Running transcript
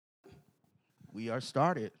We are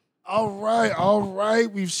started. All right.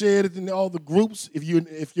 We've shared it in all the groups.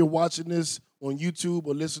 If you're watching this on YouTube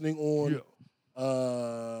or listening on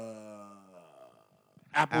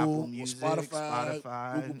Apple Music, or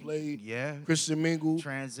Spotify, Google Play, yeah, Christian Mingle,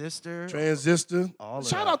 Transistor, all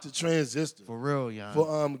Shout of out to Transistor for real, y'all.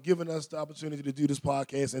 for giving us the opportunity to do this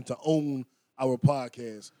podcast and to own our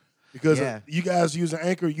podcast. Because you guys using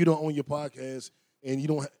Anchor, you don't own your podcast and you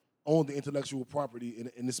don't own the intellectual property,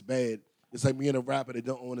 and it's bad. It's like being a rapper that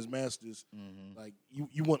don't own his masters. Mm-hmm. Like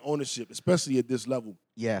you want ownership, especially at this level.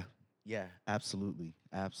 Yeah, absolutely.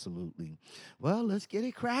 Well, let's get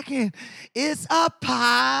it cracking. It's a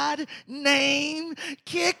pod named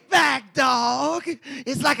Kickback, dog.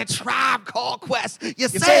 It's like a Tribe Called Quest. You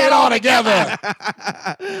say it all together.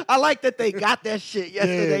 I like that they got that shit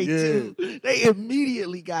yesterday, too. They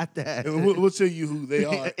immediately got that. And we'll tell you who they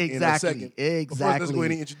are in a second. Exactly. But first, let's go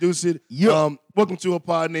ahead and introduce it. Welcome to a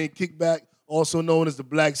pod named Kickback, also known as the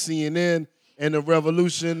Black CNN, and the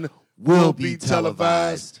revolution will be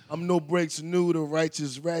televised. I'm no breaks new, the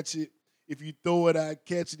righteous ratchet. If you throw it, I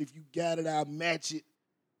catch it. If you got it, I match it.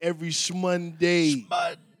 Every Shmonday.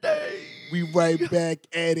 We right back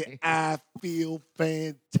at it. I feel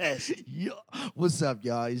fantastic. Yo. What's up,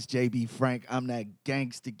 y'all? It's JB Frank. I'm that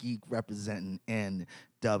gangster geek representing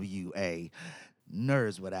NWA.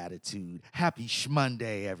 Nerds with attitude. Happy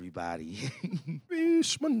Shmonday, everybody. Happy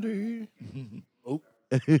Shmonday. Oh.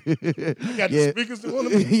 I got the speakers that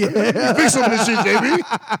want to be. Fix some of this shit, JB.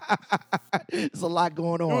 There's a lot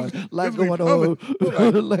going on. Let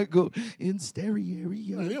go in stereo.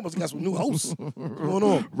 They almost got some new hosts going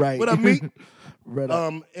on. Right. What up, Meek? Right.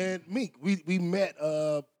 And Meek, we met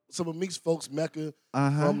some of Meek's folks, Mecca,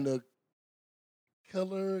 from the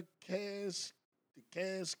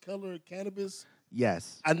Cash Color Cannabis.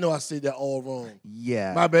 Yes. I know I said that all wrong.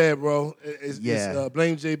 Yeah. My bad, bro. It's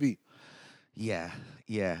Blame JB. Yeah.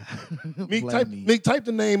 Meek, type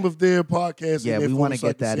the name of their podcast. Yeah, we want to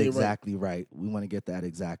get that exactly right. We want to get that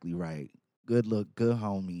exactly right. Good look, good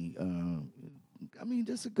homie. I mean,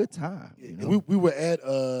 just a good time. Yeah, you know? we were at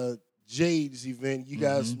Jade's event. You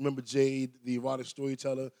guys remember Jade, the erotic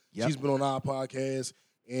storyteller? Yep. She's been on our podcast,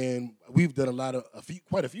 and we've done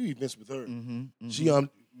quite a few events with her. She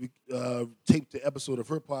taped the episode of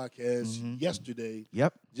her podcast yesterday.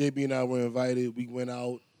 Yep. JB and I were invited. We went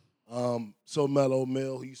out. So Mellow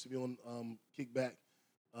Mel, who used to be on Kickback,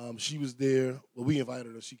 she was there. Well, we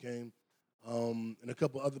invited her. She came, and a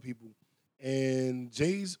couple other people. And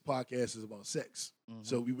Jay's podcast is about sex.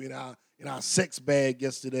 So we went out in our sex bag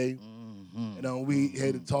yesterday, and we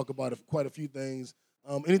had to talk about quite a few things.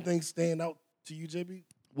 Anything stand out to you, JB?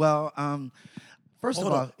 Well, first of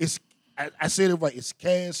all, I said it right. It's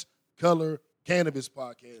Cash Color Cannabis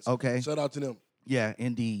Podcast. Okay. Shout out to them. Yeah,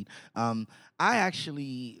 indeed. I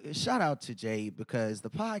actually shout out to Jade because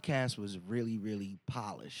the podcast was really, really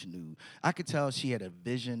polished. New. I could tell she had a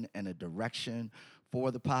vision and a direction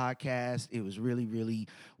for the podcast. It was really, really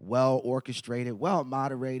well orchestrated, well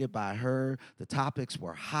moderated by her. The topics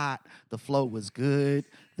were hot. The flow was good.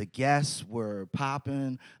 The guests were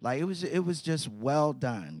popping. Like it was just well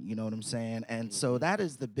done. You know what I'm saying? And so that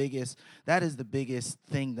is the biggest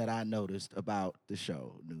thing that I noticed about the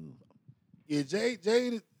show. New. Yeah,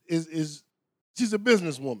 Jade is she's a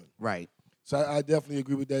businesswoman. Right. So I definitely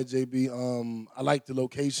agree with that, JB. I like the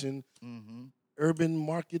location. Urban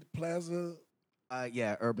Market Plaza.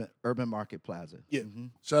 Urban Market Plaza. Yeah.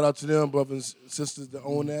 Shout out to them, brothers and sisters that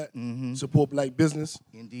own that. Support black business.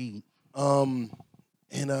 Indeed. And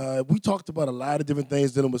we talked about a lot of different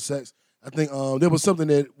things dealing with sex. I think there was something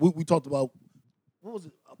that we talked about. What was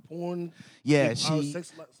it? Porn? Yeah,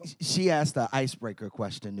 she asked the icebreaker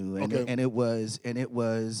question, and it was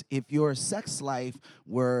if your sex life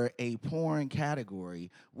were a porn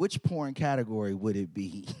category, which porn category would it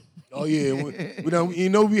be? Oh yeah,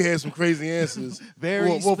 we had some crazy answers.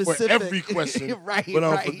 Very specific for every question, right?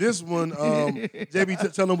 But for this one,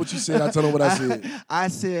 JB, tell them what you said. I tell them what I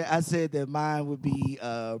said. I said that mine would be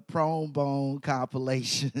prone bone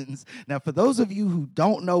compilations. Now, for those of you who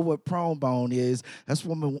don't know what prone bone is, that's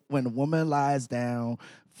when a woman lies down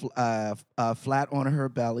flat on her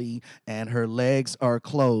belly and her legs are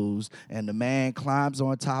closed, and the man climbs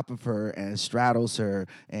on top of her and straddles her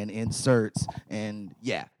and inserts, and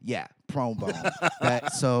promo.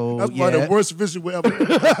 So That's yeah. probably the worst visual ever. What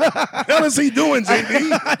the hell is he doing,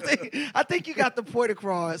 JB? I think you got the point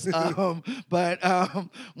across. But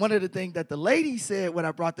one of the things that the lady said when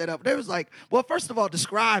I brought that up, they was like, well, first of all,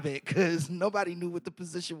 describe it, because nobody knew what the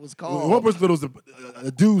position was called. One person thought it was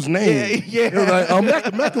the dude's name. Yeah. They were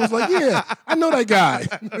like, Mecca was like, yeah, I know that guy.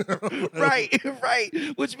 Right.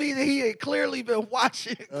 Which means that he had clearly been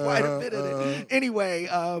watching quite a bit of it. Anyway,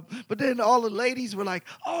 but then all the ladies were like,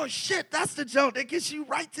 oh, shit, that's the jump that gets you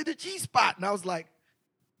right to the G-spot. And I was like,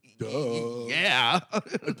 Duh. yeah.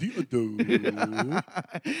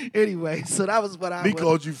 Anyway, so that was what I Me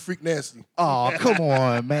called you freak nasty. Oh, come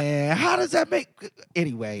on, man. How does that make...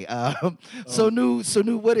 Anyway, so Nu,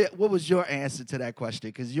 what was your answer to that question?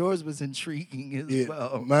 Because yours was intriguing as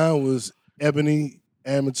well. Mine was ebony,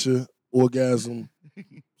 amateur, orgasm,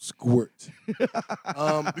 squirt.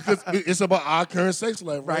 Because it's about our current sex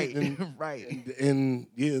life, right? Right. And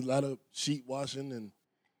yeah, a lot of sheet washing and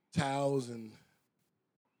towels and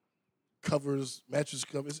covers, mattress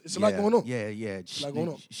covers. It's a lot going on. Yeah. lot going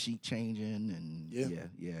on. Sheet changing and Yeah.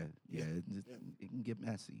 It can get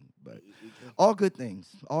messy, but all good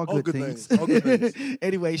things. All good things. All good things.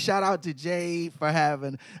 Anyway, shout out to Jay for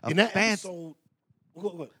having In that episode,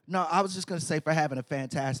 No, I was just gonna say for having a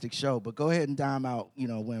fantastic show, but go ahead and dime out,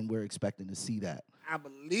 when we're expecting to see that. I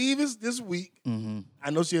believe it's this week. Mm-hmm.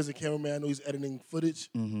 I know she has a cameraman. I know he's editing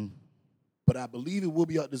footage. Mm-hmm. But I believe it will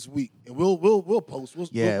be out this week, and we'll post.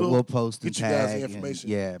 We'll post and get you guys tag the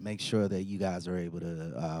information. make sure that you guys are able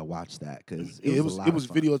to watch that, because it was fun.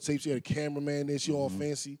 videotaped. She had a cameraman there. She all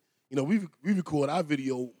fancy. We record our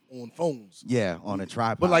video on phones. Yeah, on a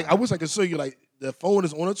tripod. But I wish I could show you the phone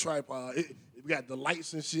is on a tripod. We got the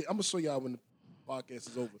lights and shit. I'm gonna show y'all when the podcast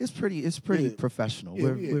is over. It's pretty professional.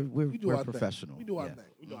 We're professional. We do our thing.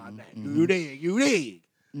 We do our thing. You dig.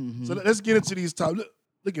 Mm-hmm. So let's get into these topics.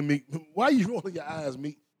 Look at me. Why are you rolling your eyes,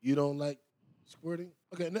 Meek? You don't like squirting?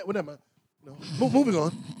 Okay, whatever. No. Moving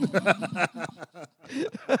on.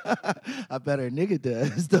 I bet her nigga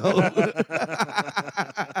does, though.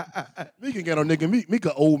 Meek can get on nigga. Meek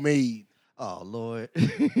an old maid. Oh, Lord.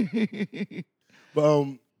 But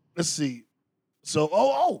let's see.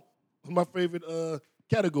 So, my favorite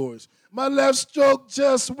categories. My left stroke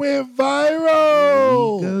just went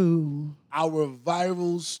viral. There you go. Our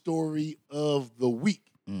viral story of the week.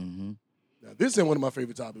 Mm-hmm. Now, this ain't one of my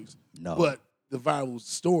favorite topics. No. But the viral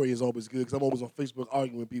story is always good because I'm always on Facebook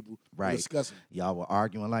arguing with people, discussing. Y'all were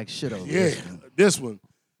arguing like shit over this one.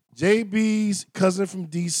 JB's cousin from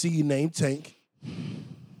DC named Tank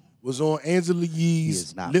was on Angela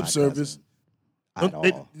Yee's lip service. At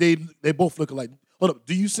all. They both look alike. Hold up.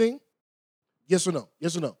 Do you sing? Yes or no?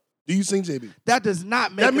 Yes or no? Do you sing, JB? That does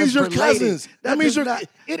not make that means us you're related. cousins. That means you're.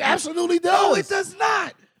 It absolutely does. No, it does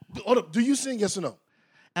not. Hold up. Do you sing? Yes or no?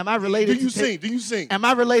 Am I related? Do you sing? Do you sing? Am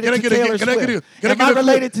I related to Taylor Swift? Can I get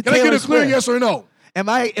a clear yes or no? Am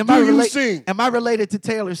I related to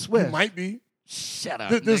Taylor Swift? You might be. Shut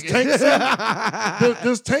up. Does Tank sing?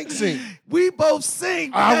 Does Tank sing? We both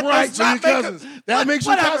sing. All right, so you're cousins. That makes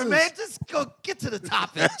you whatever, cousins. Man, just go get to the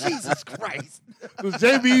topic. Jesus Christ. It was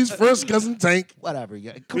JB's first cousin Tank. Whatever.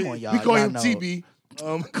 Come on, y'all. We call y'all him know. TB.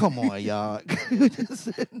 Come on, y'all. He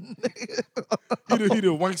the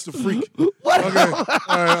wankster freak. What? Okay.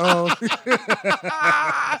 All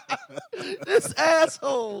right. This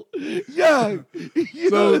asshole. Yo.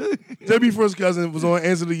 So JB first cousin was on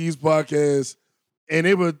Angela Yee's podcast, and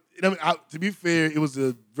they were. To be fair, it was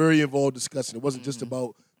a very involved discussion. It wasn't just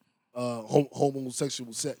about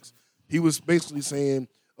homosexual sex. He was basically saying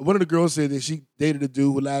one of the girls said that she dated a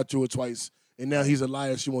dude who lied to her twice, and now he's a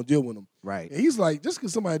liar. She won't deal with him. Right. And he's like, just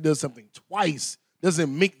because somebody does something twice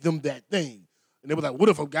doesn't make them that thing. And they were like, what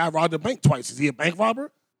if a guy robbed a bank twice? Is he a bank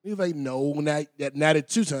robber? He's like, no, not at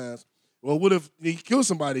 2 times. Well, what if he killed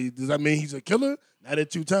somebody? Does that mean he's a killer? Not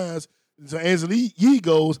at 2 times. And so Angela Yee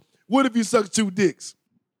goes, what if he sucks 2 dicks?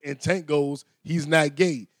 And Tank goes, he's not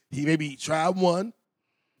gay. He maybe tried one.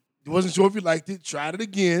 He wasn't sure if he liked it, tried it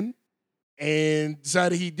again, and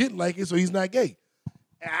decided he didn't like it, so he's not gay.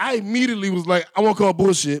 And I immediately was like, I want to call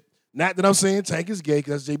bullshit. Not that I'm saying Tank is gay,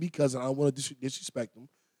 because that's JB cousin. I don't want to disrespect him.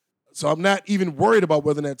 So I'm not even worried about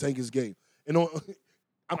whether or not Tank is gay.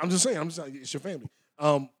 I'm just saying, it's your family.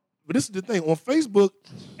 But this is the thing. On Facebook,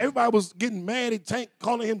 everybody was getting mad at Tank,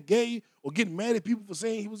 calling him gay, or getting mad at people for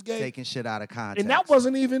saying he was gay. Taking shit out of context. And that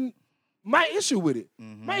wasn't even my issue with it.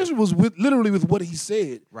 Mm-hmm. My issue was literally with what he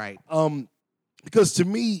said. Right. Because to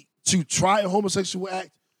me, to try a homosexual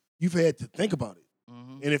act, you've had to think about it.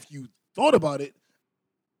 Mm-hmm. And if you thought about it,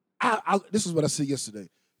 this is what I said yesterday.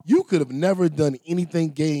 You could have never done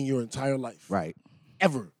anything gay in your entire life. Right.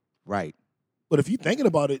 Ever. Right. But if you thinking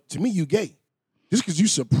about it, to me, you gay. Just because you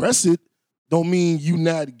suppress it, don't mean you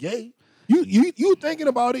not gay. You thinking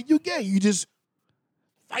about it, you gay. You just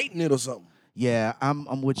fighting it or something. Yeah,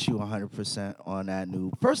 I'm with you 100% on that,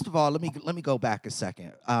 Noob. First of all, let me go back a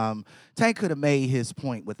second. Tank could have made his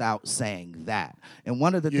point without saying that. And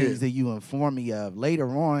one of the things that you informed me of later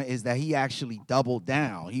on is that he actually doubled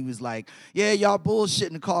down. He was like, "Yeah, y'all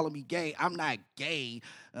bullshitting and calling me gay. I'm not gay."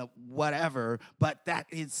 Whatever, but that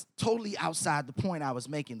is totally outside the point I was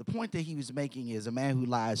making. The point that he was making is a man who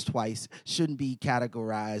lies twice shouldn't be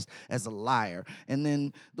categorized as a liar. And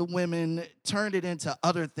then the women turned it into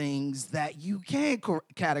other things that you can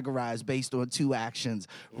categorize based on two actions: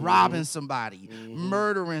 robbing somebody,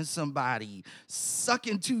 murdering somebody,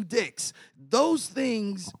 sucking two dicks. Those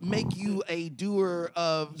things make you a doer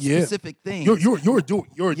of specific things. You're a doer.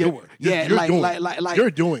 You're a doer.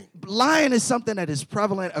 You're doing. Lying is something that is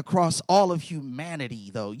prevalent across all of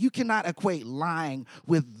humanity, though. You cannot equate lying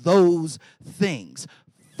with those things.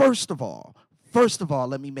 First of all,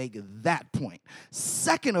 let me make that point.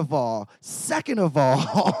 Second of all, this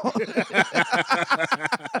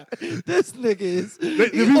nigga is. The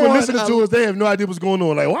people listening to us, they have no idea what's going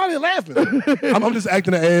on. Like, why are they laughing? I'm just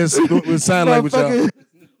acting an ass with sign language, y'all.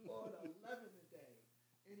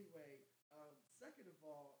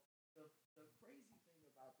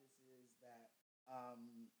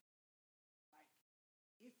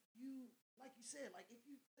 If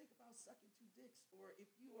you think about sucking two dicks, or if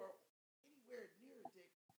you are anywhere near a dick,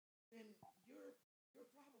 then you're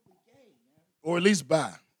probably gay, man. Or at least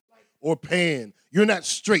bi, or pan. You're not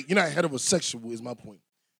straight. You're not heterosexual. Is my point.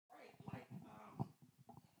 Right.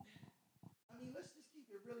 Let's just keep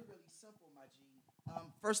it really, really simple, my G.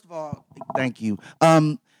 First of all, thank you.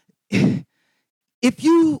 If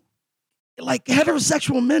you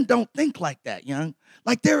heterosexual men don't think like that, young.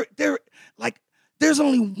 There's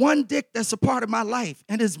only one dick that's a part of my life,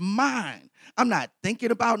 and it's mine. I'm not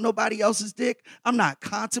thinking about nobody else's dick. I'm not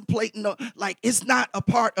contemplating. It's not a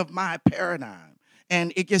part of my paradigm.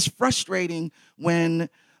 And it gets frustrating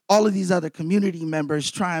when all of these other community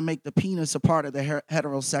members try and make the penis a part of the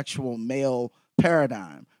heterosexual male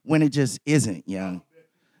paradigm when it just isn't, young.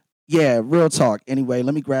 Yeah, real talk. Anyway,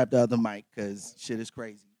 let me grab the other mic because shit is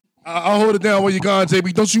crazy. I'll hold it down while you're gone,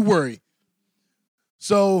 JB. Don't you worry.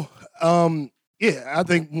 So, yeah, I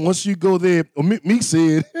think once you go there, Meek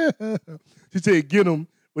said, she said, get him.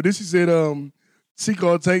 But then she said, she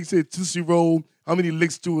called Tank, said, Tootsie Roll, how many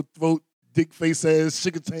licks to a throat, dick face ass,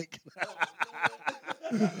 sugar tank.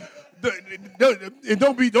 And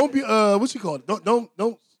don't be, what you call it?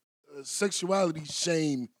 Don't sexuality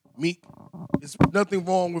shame Meek. There's nothing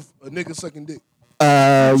wrong with a nigga sucking dick.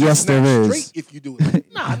 Yes, there is. Straight if you do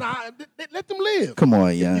it. Nah, let them live. Come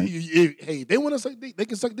on, yeah. Hey, they want to suck dick, they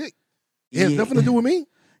can suck dick. It has nothing to do with me.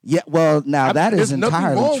 Yeah, well, now that is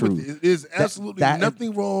entirely true. There's absolutely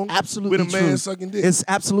nothing wrong with a man sucking dick. It's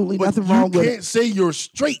absolutely nothing wrong with it. You can't say you're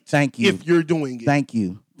straight if you're doing it. Thank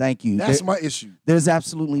you. That's my issue. There's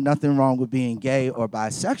absolutely nothing wrong with being gay or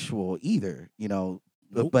bisexual either, nope.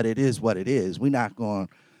 But it is what it is. We're not going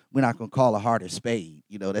to call a heart a spade.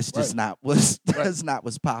 That's just not what's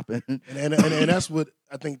popping. And that's what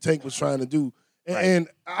I think Tank was trying to do. And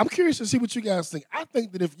I'm curious to see what you guys think. I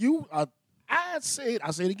think that if you are, I say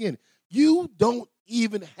it again, you don't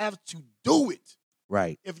even have to do it.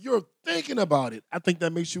 Right. If you're thinking about it, I think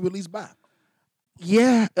that makes you at least bi.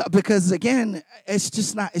 Yeah, because again, it's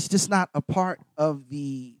just not a part of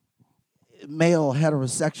the male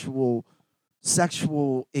heterosexual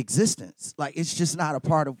sexual existence. It's just not a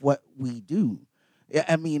part of what we do.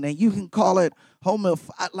 And you can call it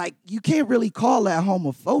you can't really call that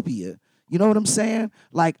homophobia. You know what I'm saying?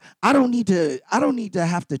 I don't need to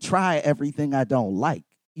have to try everything I don't like.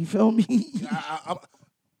 You feel me?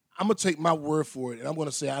 I'm gonna take my word for it, and I'm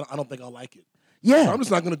gonna say I don't think I like it. Yeah, so I'm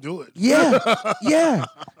just not gonna do it. Yeah.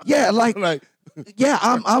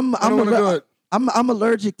 I'm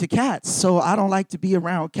allergic to cats, so I don't like to be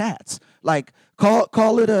around cats.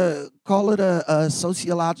 Call it a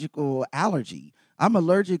sociological allergy. I'm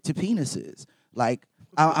allergic to penises.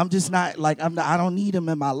 I'm just not I don't need them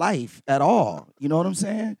in my life at all. You know what I'm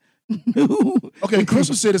saying? Okay,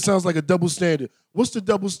 Crystal said it sounds like a double standard. What's the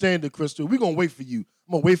double standard, Crystal? We're gonna wait for you.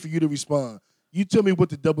 I'm gonna wait for you to respond. You tell me what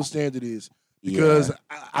the double standard is. Because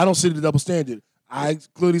I don't see the double standard. I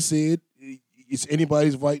clearly said it's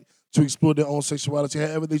anybody's right to explore their own sexuality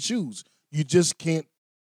however they choose. You just can't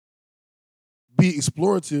be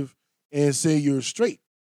explorative and say you're straight.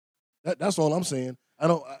 That's all I'm saying.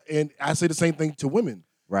 And I say the same thing to women.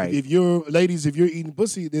 Right. If you're eating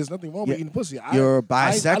pussy, there's nothing wrong with eating pussy. You're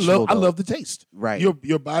bisexual. I love the taste. Right. You're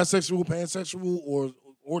bisexual, pansexual,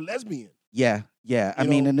 or lesbian. Yeah, yeah. I You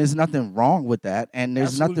mean, know, and there's nothing wrong with that, and there's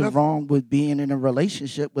absolutely nothing nothing. wrong with being in a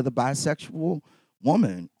relationship with a bisexual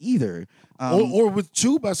woman either. Um, Or with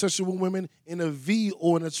two bisexual women in a V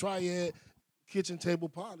or in a triad kitchen table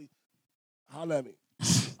party. Holla at me.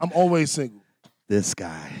 I'm always single. this Shout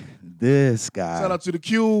guy, out to the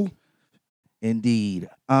Q. indeed.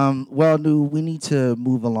 Well, Nu, we need to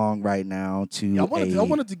move along right now Yeah, to I a.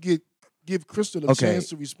 wanted to give Crystal a Okay, chance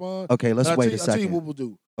to respond. okay. But Let's wait a I'll tell you second. what we'll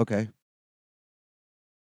do. Okay,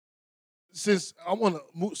 Since I want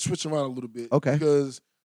to switch around a little bit okay. because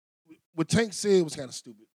what Tank said was kind of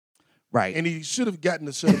stupid, Right. and he should have gotten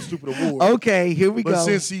the Shut Up Stupid award. Okay, here we But go.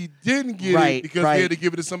 since he didn't get Right, it because right. they had to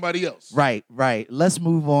give it to somebody else. Right, right. Let's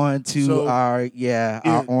move on to So, our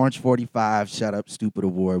yeah. Orange 45 Shut Up Stupid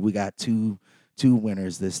Award. We got two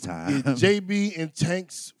winners this time. JB and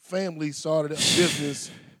Tank's family started a business.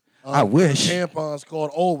 I wish. Tampons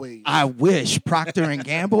called Always. I wish Procter and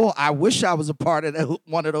Gamble. I wish I was a part of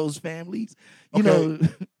one of those families. You Okay. know.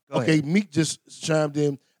 Go Okay, ahead. Meek just chimed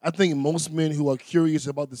in. I think most men who are curious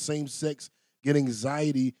about the same sex get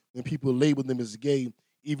anxiety when people label them as gay,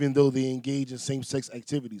 even though they engage in same sex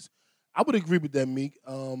activities. I would agree with that, Meek.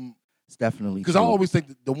 It's definitely Because I true. always think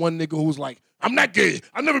that the one nigga who's like, I'm not gay,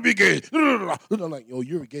 I'll never be gay. I'm like, yo,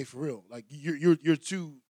 you're gay for real. Like you're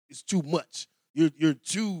too. It's too much. You're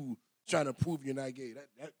too trying to prove you're not gay.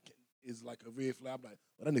 That is like a red flag. I'm like,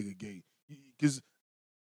 well, that nigga gay. Because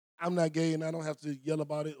I'm not gay and I don't have to yell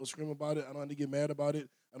about it or scream about it. I don't have to get mad about it.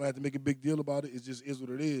 I don't have to make a big deal about it. It just is what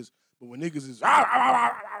it is. But when niggas is, I'm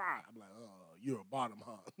like, oh, you're a bottom,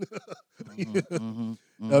 huh?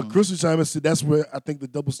 Crystal Chima said that's where I think the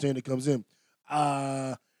double standard comes in.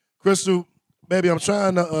 Crystal, baby, I'm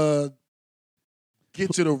trying to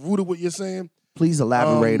get to the root of what you're saying. Please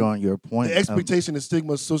elaborate on your point. The expectation and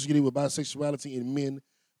stigma associated with bisexuality in men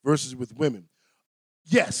versus with women.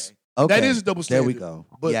 Yes, Okay. that is a double standard. There we go.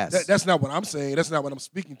 But Yes. that's not what I'm saying. That's not what I'm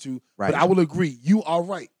speaking to. Right. But I will agree. You are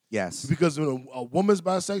right. Yes. Because when a woman's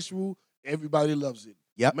bisexual, everybody loves it.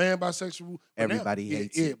 Yep. Man bisexual, but Everybody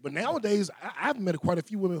hates it. But nowadays, I've met quite a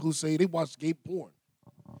few women who say they watch gay porn.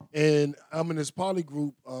 And I'm in this poly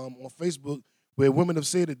group on Facebook where women have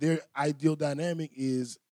said that their ideal dynamic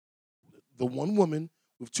is the one woman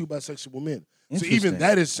with two bisexual men. So even Interesting.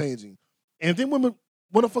 that is changing. And then women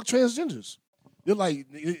want to fuck transgenders. They're like,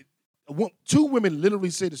 two women literally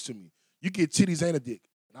said this to me. You get titties and a dick.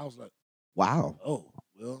 And I was like, Wow. oh,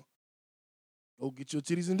 well, go get your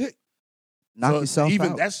titties and dick. Knock So yourself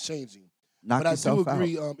even out. that's changing. Knock but I do yourself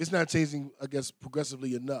agree, out. it's not changing, I guess,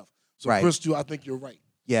 progressively enough. So, Right. Crystal, I think you're right.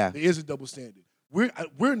 Yeah. There is a double standard.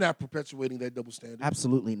 We're not perpetuating that double standard.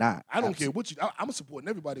 Absolutely not. I don't care what you. I'm supporting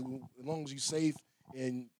everybody as long as you're safe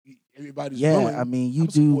and everybody's Yeah, willing. I mean, you I'm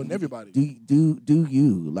do supporting everybody. do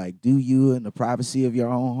you like do you in the privacy of your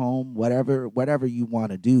own home, whatever you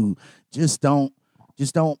want to do. Just don't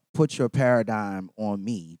put your paradigm on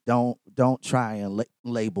me. Don't try and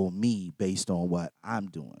label me based on what I'm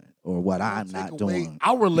doing or what I'm Take not away doing.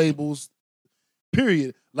 our labels.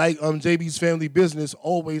 Period. Like JB's family business,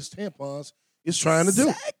 always tampons, is trying to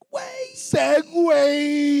do.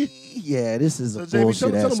 Segue. Yeah, this is So a JB,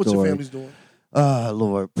 bullshit tell ass them what your story. family's doing.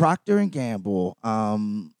 Lord, Procter and Gamble.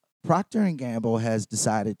 Procter and Gamble has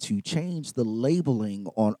decided to change the labeling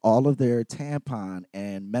on all of their tampon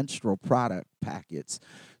and menstrual product packets,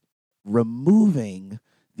 removing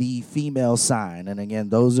the female sign. And again,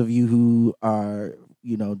 those of you who are,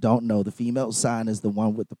 don't know, the female sign is the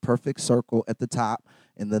one with the perfect circle at the top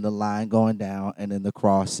and then the line going down and then the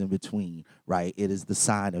cross in between, right? It is the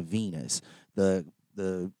sign of Venus. The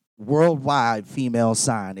worldwide female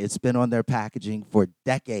sign. It's been on their packaging for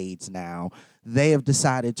decades now. They have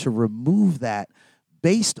decided to remove that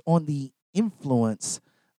based on the influence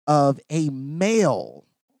of a male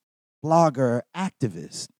blogger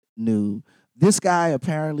activist. This guy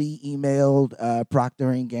apparently emailed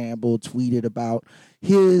Procter and Gamble, tweeted about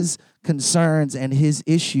his concerns and his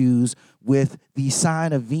issues with the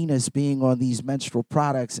sign of Venus being on these menstrual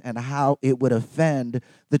products and how it would offend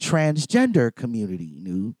the transgender community.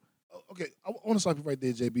 Okay, I want to stop you right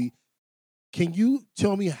there, JB. Can you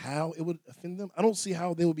tell me how it would offend them? I don't see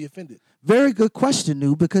how they would be offended. Very good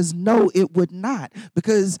question, because no, it would not.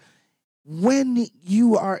 Because when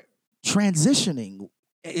you are transitioning,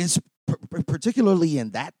 it's particularly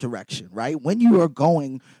in that direction, right? When you are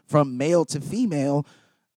going from male to female,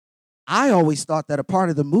 I always thought that a part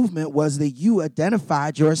of the movement was that you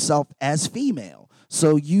identified yourself as female.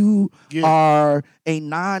 So you are a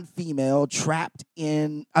non-female trapped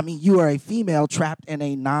in, you are a female trapped in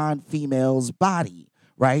a non-female's body,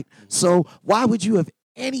 right? So why would you have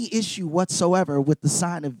any issue whatsoever with the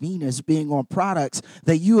sign of Venus being on products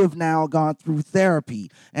that you have now gone through therapy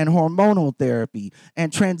and hormonal therapy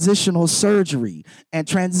and transitional surgery and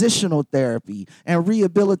transitional therapy and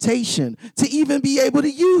rehabilitation to even be able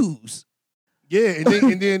to use. Yeah,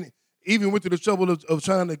 and then even went to the trouble of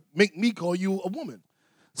trying to make me call you a woman.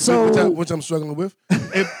 So, which I'm struggling with.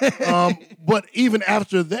 But even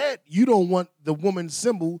after that, you don't want the woman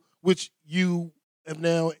symbol, which you have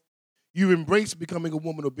now you embrace becoming a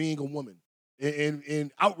woman or being a woman,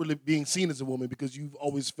 and outwardly being seen as a woman because you've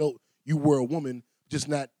always felt you were a woman, just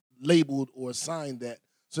not labeled or assigned that.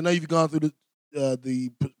 So now you've gone through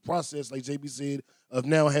the process, like JB said, of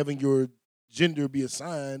now having your gender be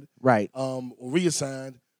assigned, right. or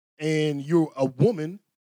reassigned, and you're a woman,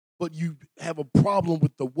 but you have a problem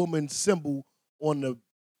with the woman symbol on the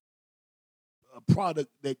product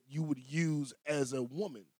that you would use as a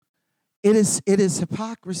woman. It is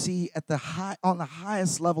hypocrisy at the on the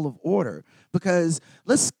highest level of order, because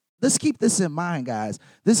let's keep this in mind, guys.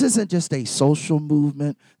 This isn't just a social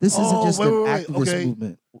movement. This isn't just an activist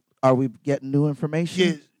movement. Are we getting new information?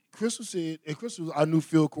 Yeah, Crystal said, and Crystal, our new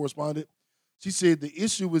field correspondent, she said the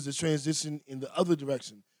issue is the transition in the other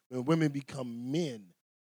direction when women become men.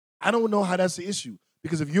 I don't know how that's the issue,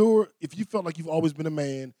 because if you felt like you've always been a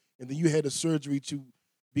man and then you had a surgery to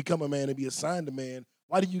become a man and be assigned a man,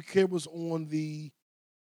 why do you care what's on the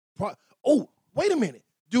Oh, wait a minute.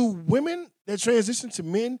 Do women that transition to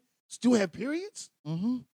men still have periods?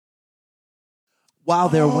 Mm-hmm. While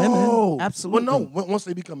they're women, absolutely. Well, no, once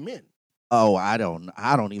they become men. Oh, I don't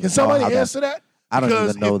even. Can somebody answer that? I don't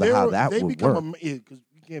even know how that would work. Because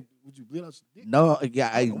you can't. Would you bleed out your dick? No,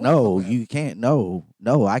 yeah, you can't. No,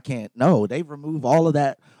 I can't. No, they remove all of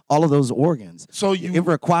that, all of those organs. So it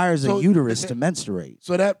requires a uterus to menstruate.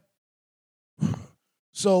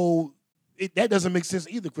 That doesn't make sense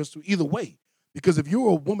either, Crystal. Either way, because if you're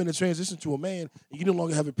a woman that transitions to a man and you no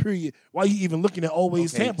longer have a period, why are you even looking at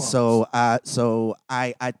always tampons? So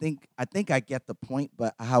I think I get the point,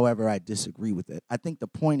 but however, I disagree with it. I think the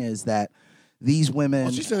point is that these women.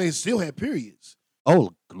 Oh, she's saying they still have periods.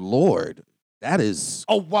 Oh Lord, that is.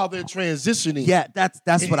 Oh, while they're transitioning. Yeah, that's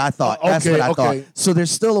what I thought. That's what I thought. So they're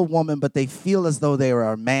still a woman, but they feel as though they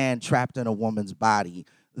are a man trapped in a woman's body.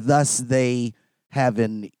 Thus, they have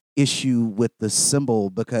an issue with the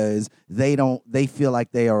symbol because they feel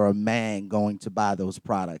like they are a man going to buy those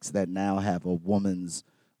products that now have a woman's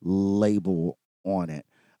label on it.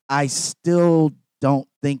 I still don't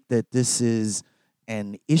think that this is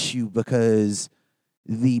an issue because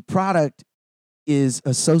the product is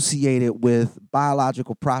associated with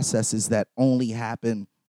biological processes that only happen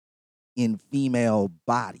in female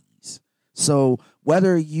bodies. So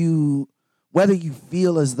whether you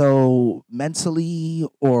feel as though mentally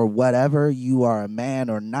or whatever you are a man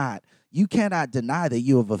or not, you cannot deny that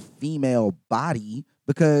you have a female body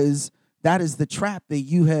because that is the trap that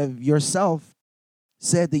you have yourself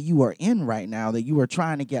said that you are in right now, that you are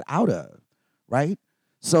trying to get out of, right?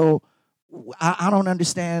 So I don't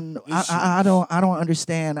understand. I don't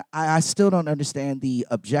understand. I still don't understand the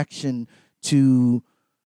objection to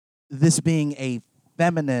this being a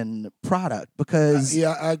feminine product because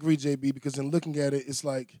I agree, JB, because in looking at it, it's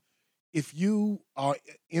like if you are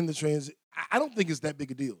in the transit, I don't think it's that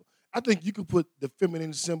big a deal. I think you could put the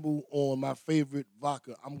feminine symbol on my favorite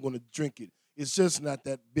vodka. I'm going to drink it. It's just not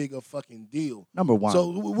that big a fucking deal. Number one. So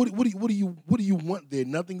what do you want there?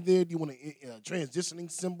 Nothing there? Do you want a transitioning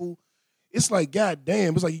symbol? It's like,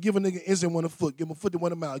 goddamn. It's like you give a nigga an instant one a foot, give him a foot to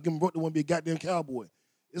one a mile, give him broke to one be a goddamn cowboy.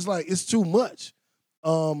 It's like it's too much.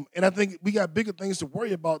 And I think we got bigger things to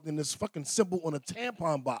worry about than this fucking symbol on a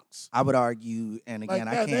tampon box. I would argue, and again,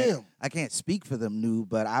 I can't speak for them, Nu,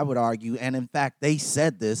 but I would argue, and in fact, they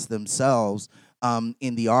said this themselves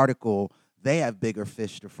in the article. They have bigger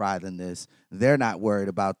fish to fry than this. They're not worried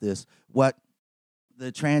about this. What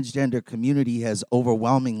the transgender community has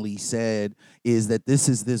overwhelmingly said is that this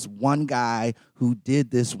is this one guy who did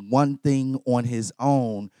this one thing on his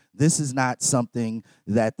own. This is not something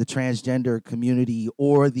that the transgender community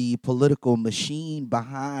or the political machine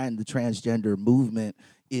behind the transgender movement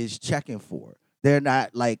is checking for. They're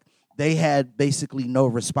not like, they had basically no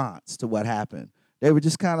response to what happened. They were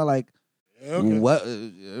just kind of like,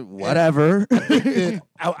 whatever.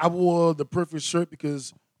 I wore the perfect shirt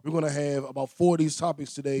because we're going to have about 4 of these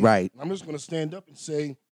topics today. Right. I'm just going to stand up and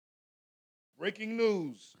say, breaking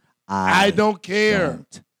news. I don't care.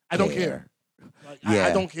 I don't care. Like, yeah,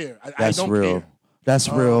 I don't care. That's I don't real. care. That's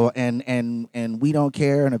real. And we don't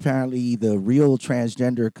care. And apparently the real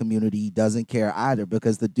transgender community doesn't care either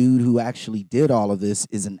because the dude who actually did all of this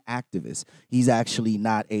is an activist. He's actually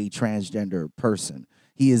not a transgender person.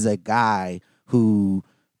 He is a guy who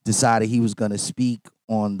decided he was going to speak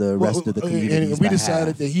on the rest of the community's and we behalf.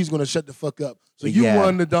 decided that he's going to shut the fuck up. So you Yeah.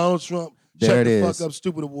 won the Donald Trump There shut it the is. fuck up,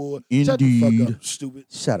 stupid award. Shut the Indeed. fuck up, stupid.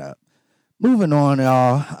 Shut up. Moving on,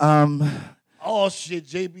 y'all. Oh shit,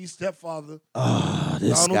 JB's stepfather,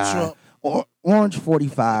 This Donald guy. Trump. Orange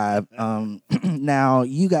 45. Now,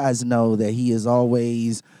 you guys know that he is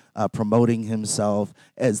always promoting himself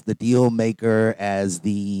as the deal maker, as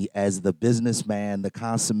the businessman, the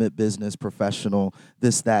consummate business professional,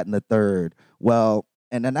 this, that, and the third. Well,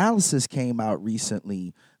 an analysis came out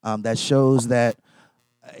recently that shows that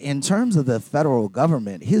in terms of the federal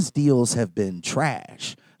government, his deals have been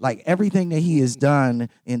trash. Like everything that he has done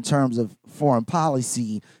in terms of foreign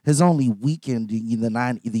policy has only weakened the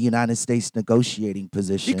United States negotiating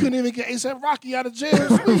position. He couldn't even get A$AP Rocky out of jail.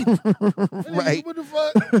 Right. What the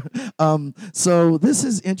fuck? So this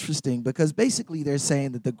is interesting because basically they're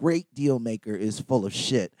saying that the great deal maker is full of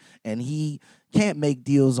shit and he can't make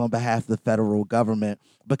deals on behalf of the federal government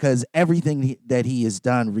because everything that he has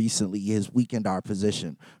done recently has weakened our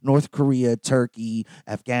position. North Korea, Turkey,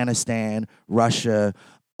 Afghanistan, Russia,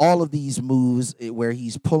 all of these moves where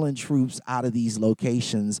he's pulling troops out of these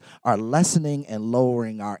locations are lessening and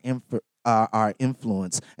lowering our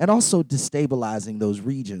influence and also destabilizing those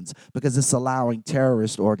regions because it's allowing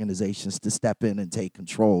terrorist organizations to step in and take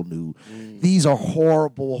control. These are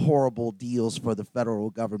horrible, horrible deals for the federal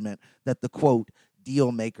government that the, quote,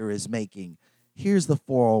 deal maker is making. Here's the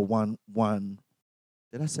 411.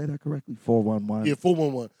 Did I say that correctly? 411? Yeah,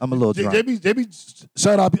 411. I'm a little drunk. JB,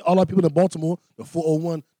 shout out all our people in Baltimore, the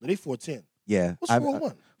 401. No, they 410. Yeah. What's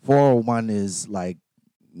 401? 401 is like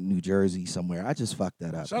New Jersey somewhere. I just fucked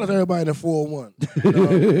that up. Shout out to everybody in the 401.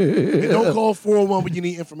 And don't call 401 when you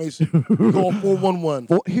need information. Call 411.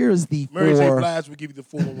 Here's the Mary J. Blige will give you the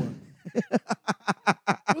 411.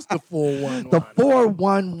 What's the 411? The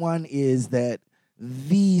 411 is that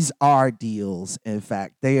these are deals. In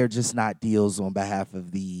fact, they are just not deals on behalf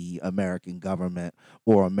of the American government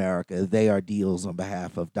or America. They are deals on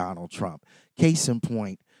behalf of Donald Trump. Case in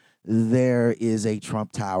point, there is a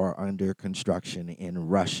Trump Tower under construction in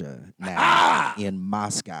Russia now, in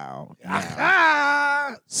Moscow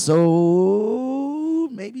now. So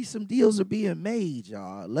maybe some deals are being made,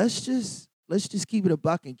 y'all. Let's just keep it a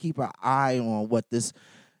buck and keep our eye on what this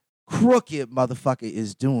crooked motherfucker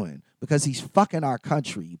is doing because he's fucking our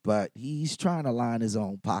country, but he's trying to line his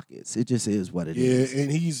own pockets. It just is what it is. Yeah,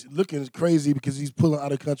 and he's looking crazy because he's pulling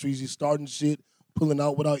out of countries. He's starting shit, pulling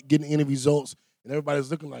out without getting any results. And everybody's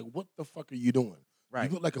looking like, what the fuck are you doing? Right.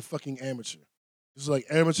 You look like a fucking amateur. This is like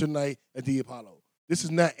amateur night at the Apollo. This is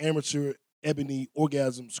not amateur ebony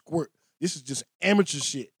orgasm squirt. This is just amateur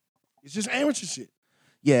shit. It's just amateur shit.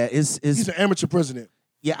 Yeah, He's an amateur president.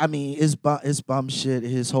 Yeah, I mean, it's bum shit.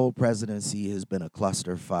 His whole presidency has been a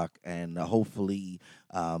clusterfuck, and hopefully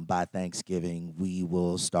by Thanksgiving we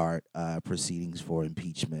will start proceedings for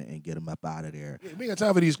impeachment and get him up out of there. Yeah, we ain't got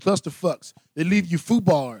time for these clusterfucks. They leave you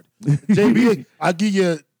foobarred. JB, I'll give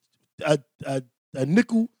you a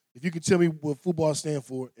nickel if you can tell me what foobar stand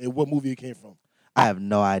for and what movie it came from. I have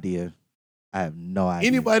no idea.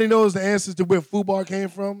 Anybody knows the answers to where foobar came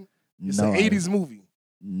from? It's an 80s movie.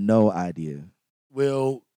 No idea.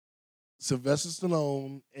 Well, Sylvester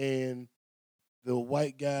Stallone and the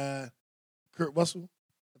white guy, Kurt Russell,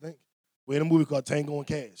 I think, were in a movie called Tango and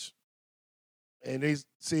Cash. And they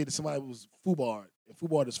said that somebody was foobarred, and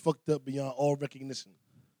foobarred is fucked up beyond all recognition.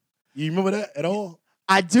 You remember that at all?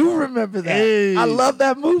 I do remember that. Hey. I love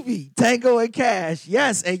that movie, Tango and Cash.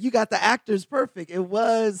 Yes, and you got the actors perfect. It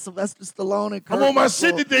was Sylvester Stallone and Kurt I'm on my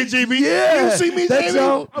Russell. shit today, JB. Yeah, You see me, that JB?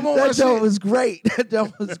 joke, I'm on my that joke shit. was great. That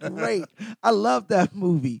joke was great. I love that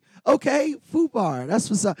movie. Okay, foobar. That's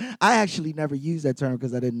what's up. I actually never used that term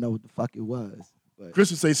because I didn't know what the fuck it was. But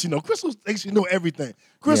Crystal says she know. Crystal thinks she know everything.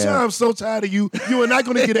 Crystal, Yeah. I'm so tired of you. You are not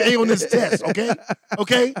going to get an A on this test, okay?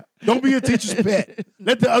 Okay? Don't be a teacher's pet.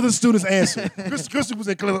 Let the other students answer. Crystal was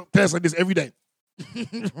in class like this every day.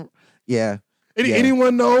 yeah,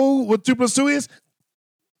 Anyone know what 2 + 2 is?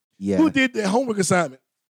 yeah. Who did the homework assignment?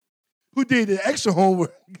 Who did the extra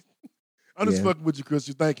homework? I'm just Yeah. fucking with you,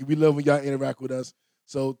 Crystal. Thank you. We love when y'all interact with us.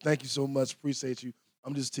 So thank you so much. Appreciate you.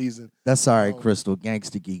 I'm just teasing. That's all right, Crystal.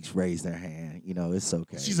 Gangster geeks raise their hand. You know, it's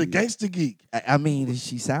okay. She's a gangster geek. I mean,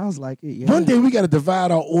 she sounds like it. Yeah. One day we got to divide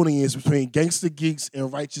our audience between gangster geeks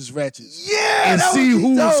and righteous ratchets. Yeah, And that see would be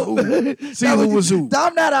who was dope. who. See That who would- was who.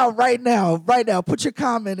 Dom that out right now. Right now. Put your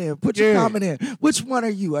comment in. Put your Yeah. comment in. Which one are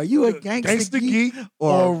you? Are you a gangster geek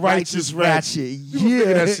or righteous ratchet? We gonna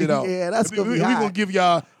figure that shit out. Yeah, that's gonna be We're hot. gonna give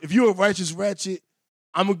y'all. If you're a righteous ratchet,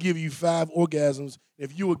 I'm gonna give you 5 orgasms.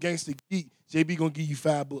 If you a gangster geek, JB gonna give you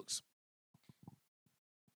 5 books.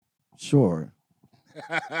 Sure.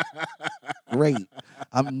 Great.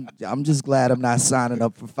 I'm just glad I'm not signing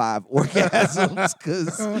up for 5 orgasms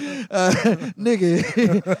because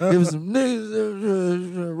nigga, it was some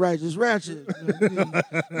niggas righteous ratchet.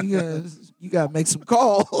 You gotta make some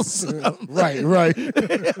calls. Right.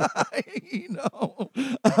 You know.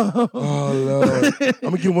 Oh Lord, I'm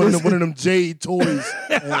gonna get one of them Jade toys.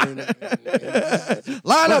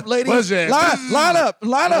 Line up, ladies. Line up.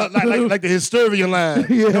 Like the hysteria line.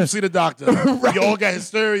 Yeah. Come see the doctor. Right. You all got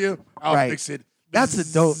hysteria. I'll Right. fix it. That's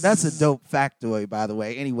a dope factoid, by the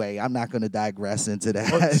way. Anyway, I'm not going to digress into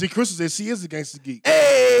that. Well, see, Crystal says she is a gangster geek.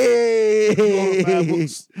 Hey! You own 5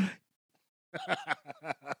 books.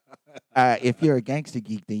 If you're a gangster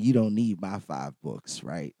geek, then you don't need my 5 books,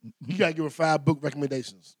 right? You gotta give her 5 book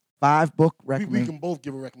recommendations. 5 book We recommendations. can both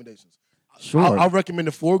give her recommendations. Sure. I'll recommend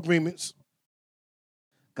the 4 Agreements,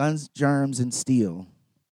 Guns, Germs, and Steel.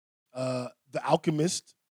 The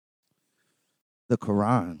Alchemist, The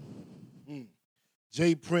Quran.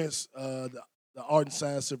 Jay Prince, the Art and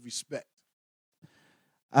Science of Respect.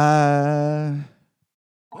 Well,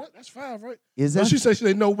 That's 5, right? is So that? she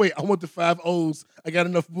said, no, wait, I want the 5 O's. I got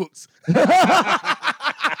enough books.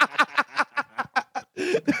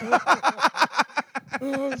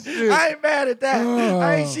 Oh, shit. I ain't mad at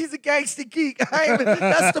that. She's a gangster geek.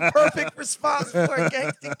 That's the perfect response for a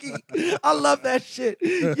gangster geek. I love that shit.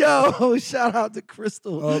 Yo, shout out to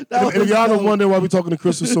Crystal. And if y'all don't wonder why we're talking to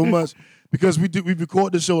Crystal so much, because we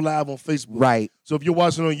record the show live on Facebook. Right. So if you're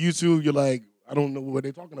watching on YouTube, you're like, I don't know what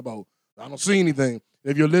they're talking about. I don't see anything.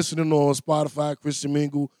 If you're listening on Spotify, Christian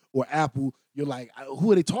Mingle, or Apple, you're like,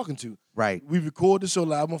 who are they talking to? Right. We record the show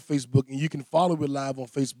live on Facebook, and you can follow it live on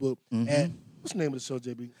Facebook at, what's the name of the show,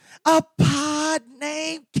 JB? A pod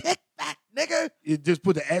named Kickback, nigga. You just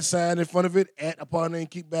put the @ sign in front of it, at a pod named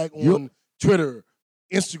Kickback on Twitter,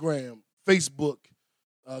 Instagram, Facebook,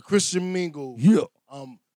 Christian Mingle,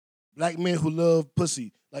 Black Men Who Love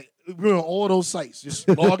Pussy. Like, we're on all those sites. Just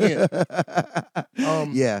log in.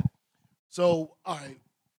 Yeah. So, all right.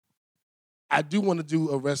 I do want to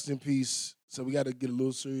do a rest in peace. So we got to get a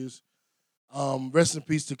little serious. Rest in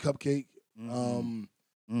peace to Cupcake. I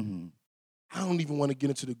don't even want to get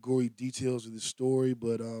into the gory details of the story,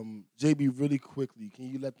 but JB, really quickly, can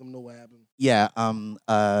you let them know what happened? Yeah,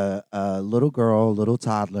 a little girl, little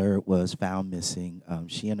toddler was found missing.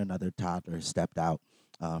 She and another toddler stepped out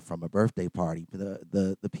from a birthday party.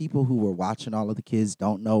 The people who were watching all of the kids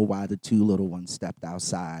don't know why the 2 little ones stepped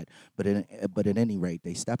outside, but at any rate,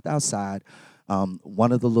 they stepped outside.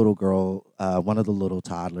 One of the little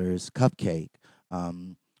toddlers, Cupcake,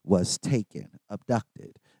 was taken,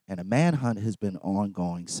 abducted. And a manhunt has been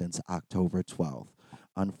ongoing since October 12th.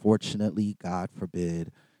 Unfortunately, God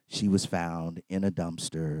forbid, she was found in a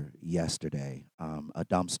dumpster yesterday, a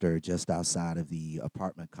dumpster just outside of the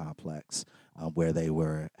apartment complex where they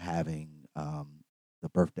were having the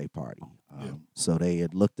birthday party. So they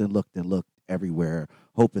had looked and looked and looked everywhere,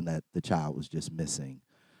 hoping that the child was just missing.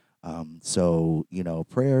 So,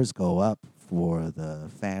 prayers go up for the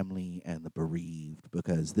family and the bereaved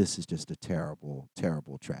because this is just a terrible,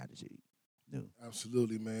 terrible tragedy.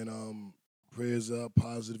 Absolutely, man. Prayers up,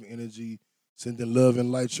 positive energy, sending love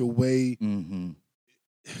and light your way.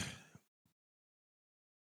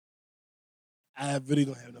 I really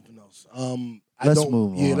don't have nothing else. Let's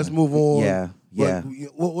move on. Yeah, let's move on. Yeah.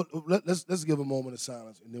 Let's give a moment of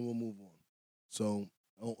silence and then we'll move on. So,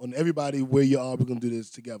 on everybody where you are, we're gonna do this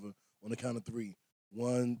together on the count of 3.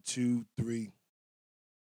 1, 2, 3.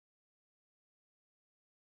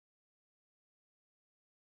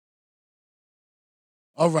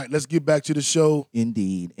 All right, let's get back to the show.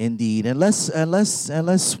 Indeed, and let's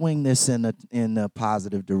swing this in a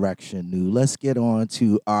positive direction. Let's get on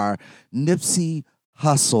to our Nipsey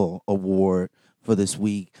Hussle Award for this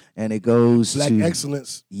week, and it goes Black to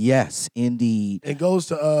Excellence. Yes, indeed. It goes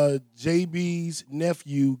to JB's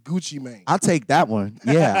nephew, Gucci Mane. I'll take that one.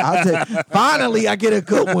 Yeah, finally I get a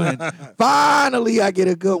good one. Yeah,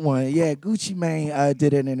 Gucci Mane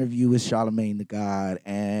did an interview with Charlamagne the God,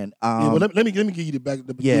 and let me give you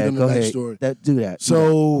the go ahead. story. Do that.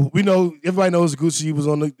 So we know everybody knows Gucci was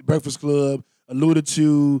on the Breakfast Club, alluded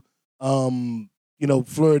to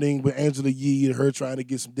flirting with Angela Yee and her trying to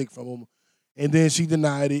get some dick from him. And then she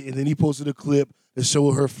denied it, and then he posted a clip that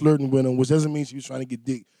showed her flirting with him, which doesn't mean she was trying to get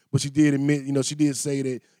dick, but she did admit, she did say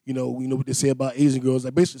that, we know what they say about Asian girls,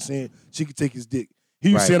 like basically saying she could take his dick.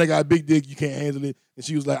 He was saying, I got a big dick, you can't handle it, and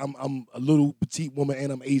she was like, I'm a little petite woman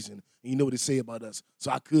and I'm Asian, and you know what they say about us,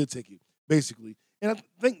 so I could take it, basically. And I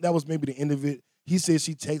think that was maybe the end of it. He said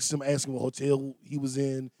she texted him asking what hotel he was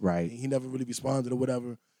in, right? And he never really responded or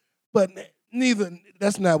whatever. But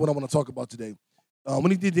that's not what I want to talk about today.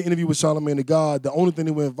 when he did the interview with Charlamagne the God, the only thing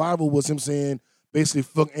that went viral was him saying basically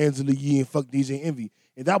fuck Angela Yee and fuck DJ Envy.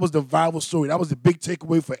 And that was the viral story. That was the big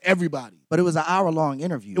takeaway for everybody. But it was an hour-long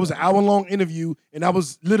interview. It was an hour-long interview, and that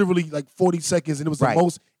was literally like 40 seconds, and it was the Right.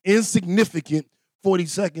 most insignificant 40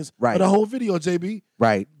 seconds Right. of the whole video, JB.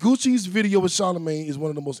 Right. Gucci's video with Charlamagne is one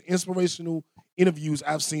of the most inspirational interviews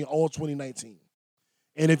I've seen all 2019.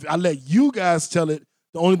 And if I let you guys tell it,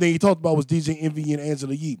 the only thing he talked about was DJ Envy and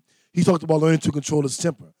Angela Yee. He talked about learning to control his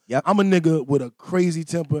temper. Yep. I'm a nigga with a crazy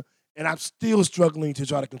temper, and I'm still struggling to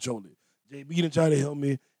try to control it. JB didn't try to help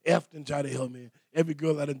me. F didn't try to help me. Every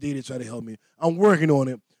girl I done dated tried to help me. I'm working on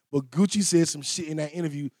it. But Gucci said some shit in that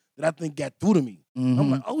interview that I think got through to me. Mhm.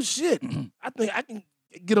 I'm like, oh shit. I think I can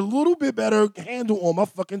get a little bit better handle on my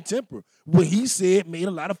fucking temper. What he said made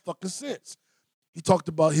a lot of fucking sense. He talked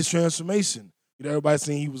about his transformation. You know, everybody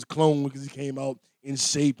saying he was cloned because he came out in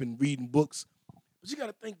shape and reading books. But you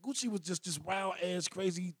gotta think Gucci was just this wild ass,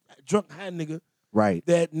 crazy, drunk high nigga Right.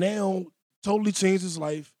 that now totally changed his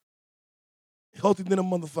life. Healthy than a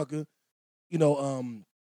motherfucker. You know,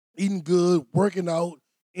 eating good, working out,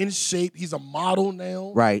 in shape. He's a model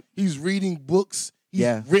now. Right. He's reading books. He's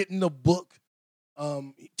Yeah. written a book.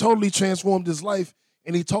 He totally transformed his life.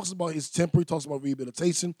 And he talks about his temper. He talks about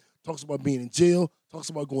rehabilitation. Talks about being in jail. Talks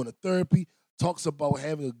about going to therapy. Talks about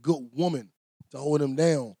having a good woman to hold him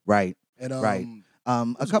down. Right. And Right.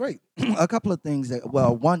 A it's couple, great. a couple of things that,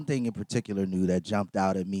 well, one thing in particular new that jumped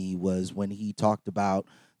out at me was when he talked about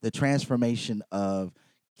the transformation of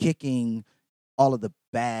kicking all of the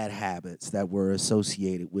bad habits that were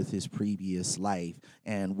associated with his previous life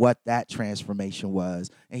and what that transformation was.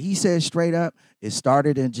 And he said straight up, it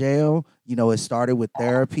started in jail. You know, it started with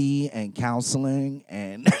therapy and counseling.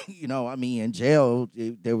 And, you know, I mean, in jail,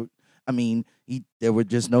 there were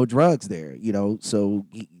just no drugs there, you know, so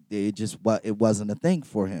it wasn't a thing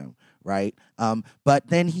for him, right? But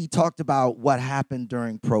then he talked about what happened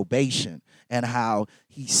during probation and how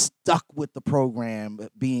he stuck with the program,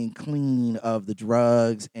 being clean of the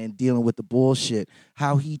drugs and dealing with the bullshit,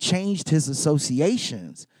 how he changed his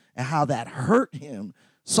associations and how that hurt him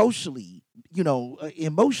socially, you know,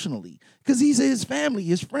 emotionally, because he's his family,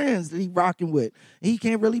 his friends that he rocking with, and he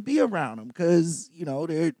can't really be around them because, you know,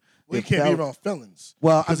 they're He can't be around felons.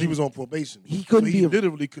 Well, because he was on probation. He couldn't so he be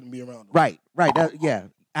literally couldn't be around them. Right. Yeah,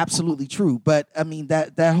 absolutely true. But I mean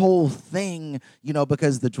that whole thing, you know,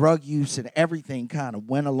 because the drug use and everything kind of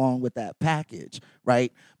went along with that package,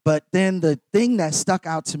 right? But then the thing that stuck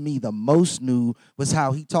out to me the most new was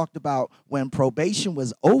how he talked about when probation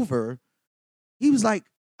was over, he was like,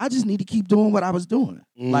 I just need to keep doing what I was doing.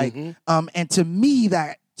 Like, and to me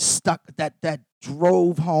that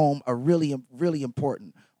drove home a really, really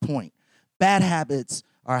important point. Bad habits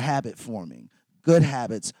are habit forming. Good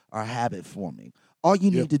habits are habit forming. All you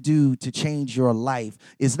need to do to change your life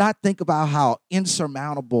is not think about how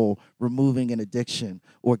insurmountable removing an addiction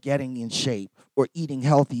or getting in shape or eating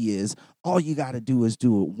healthy is. All you got to do is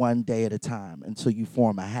do it one day at a time until you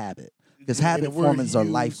form a habit. Because habit formings are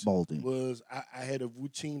life molding. I had a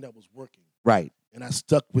routine that was working. Right. And I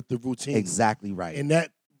stuck with the routine. Exactly right. And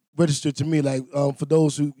that registered to me, like, for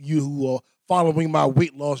those who are following my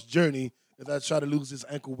weight loss journey, as I try to lose this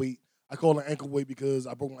ankle weight. I call it ankle weight because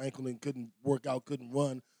I broke my ankle and couldn't work out, couldn't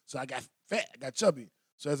run. So I got fat, I got chubby.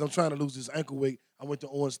 So as I'm trying to lose this ankle weight, I went to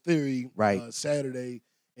Orange Theory Saturday,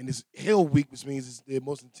 and it's Hell Week, which means it's their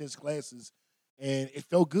most intense classes. And it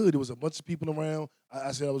felt good. There was a bunch of people around.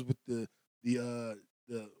 I said I was with the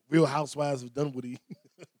Real Housewives of Dunwoody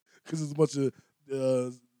because there's a bunch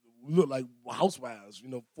of look like housewives,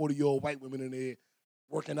 40-year-old white women in there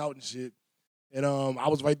working out and shit. And I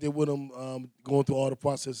was right there with them, going through all the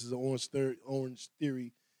processes of Orange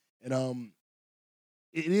Theory. And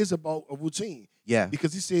it is about a routine. Yeah.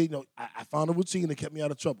 Because he said, I found a routine that kept me out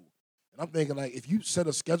of trouble. And I'm thinking, like, if you set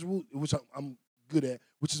a schedule, which I'm good at,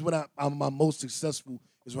 which is when I'm my most successful,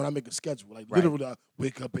 is when I make a schedule. Like, literally, I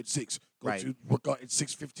wake up at 6, go to work out at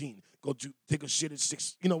 6:15, go to take a shit at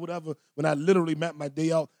 6, whatever. When I literally map my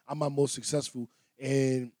day out, I'm my most successful.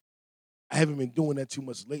 And I haven't been doing that too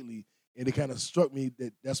much lately. And it kind of struck me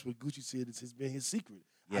that that's what Gucci said has been his secret.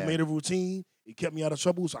 Yeah. I made a routine. It kept me out of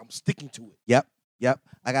trouble, so I'm sticking to it. Yep.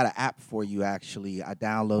 I got an app for you, actually. I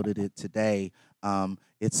downloaded it today.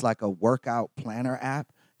 It's like a workout planner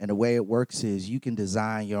app. And the way it works is you can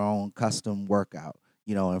design your own custom workout.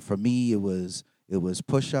 And for me, it was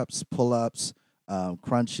push-ups, pull-ups,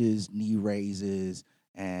 crunches, knee raises,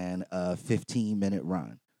 and a 15-minute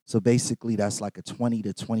run. So basically, that's like a 20 to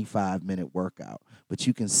 25-minute workout. But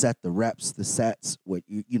you can set the reps, the sets, what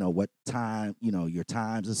what time, your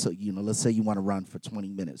times. And so, let's say you want to run for 20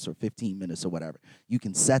 minutes or 15 minutes or whatever. You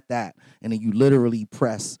can set that, and then you literally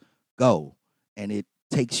press go, and it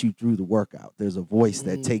takes you through the workout. There's a voice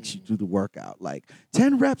that takes you through the workout, like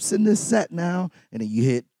 10 reps in this set now, and then you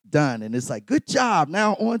hit done, and it's like, good job.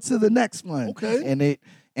 Now on to the next one. Okay.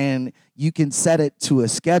 And you can set it to a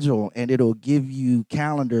schedule, and it'll give you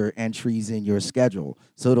calendar entries in your schedule.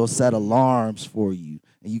 So it'll set alarms for you,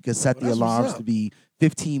 and you can set the alarms to be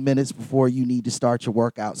 15 minutes before you need to start your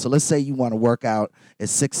workout. So let's say you want to work out at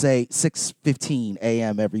 6:15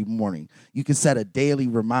 a.m. every morning. You can set a daily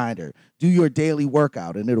reminder. Do your daily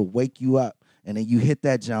workout, and it'll wake you up. And then you hit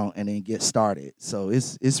that jump and then get started. So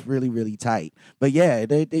it's really, really tight. But yeah,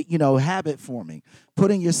 habit forming,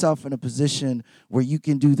 putting yourself in a position where you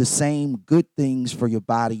can do the same good things for your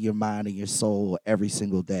body, your mind, and your soul every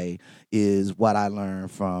single day is what I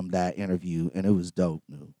learned from that interview, and it was dope.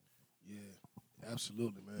 Yeah,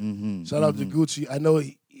 absolutely, man. Shout out to Gucci. I know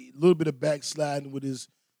a little bit of backsliding with his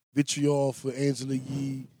vitriol for Angela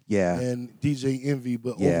Yee and DJ Envy,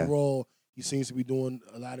 but overall, he seems to be doing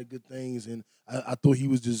a lot of good things, and I thought he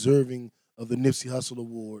was deserving of the Nipsey Hussle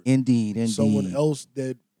Award. Indeed. Someone else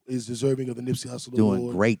that is deserving of the Nipsey Hussle Award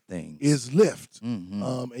doing great things is Lyft.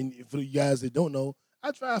 And for you guys that don't know,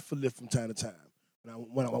 I drive for Lyft from time to time.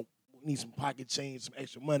 When I need some pocket change, some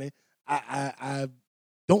extra money, I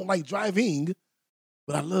don't like driving,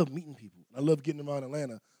 but I love meeting people. I love getting around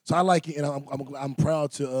Atlanta, so I like it, and I'm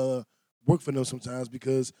proud to work for them sometimes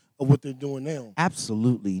because of what they're doing now.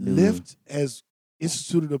 Absolutely. Lyft has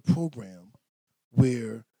instituted a program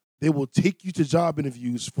where they will take you to job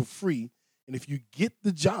interviews for free, and if you get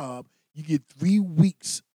the job, you get 3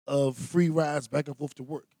 weeks of free rides back and forth to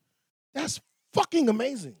work. That's fucking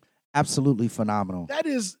amazing. Absolutely phenomenal. That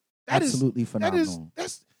is absolutely phenomenal.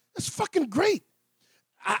 That's fucking great.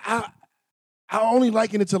 I only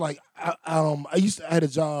liken it to like I had a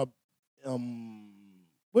job.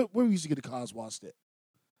 Where we used to get the cars washed at?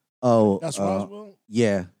 Oh, that's Roswell.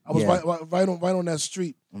 Yeah, I was right on that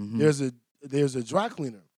street. There's a dry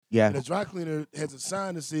cleaner. Yeah, and the dry cleaner has a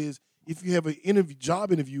sign that says, "If you have an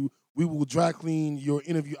job interview, we will dry clean your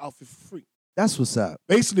interview outfit for free." That's what's up.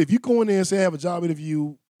 Basically, if you go in there and say I have a job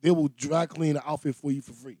interview, they will dry clean the outfit for you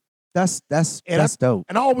for free. That's dope.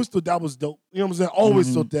 And I always thought that was dope. You know what I'm saying? I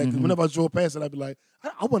always thought that because whenever I drove past it, I'd be like,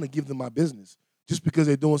 I want to give them my business just because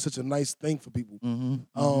they're doing such a nice thing for people.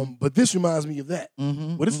 But this reminds me of that.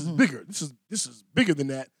 But this is bigger. This is bigger than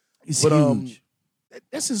that. It's huge.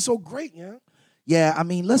 This is so great, yeah. Yeah, I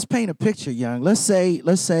mean, let's paint a picture, young. Let's say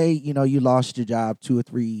you lost your job 2 or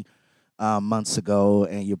 3 months ago,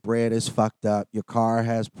 and your bread is fucked up, your car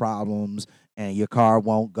has problems, and your car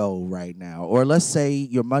won't go right now. Or let's say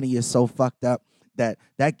your money is so fucked up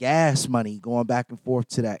that gas money going back and forth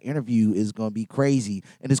to that interview is going to be crazy,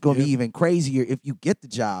 and it's going to be even crazier if you get the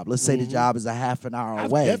job. Let's say the job is a half an hour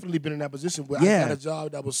away. I've definitely been in that position where I got a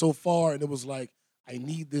job that was so far, and it was like, I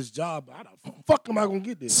need this job. How the fuck am I going to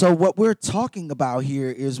get this? So what we're talking about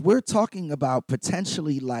here is we're talking about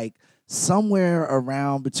potentially like somewhere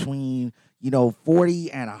around between $40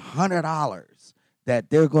 and $100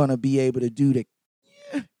 that they're going to be able to do to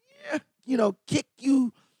kick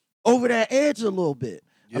you over that edge a little bit.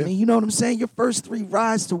 Yeah. I mean, you know what I'm saying? Your first 3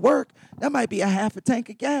 rides to work, that might be a half a tank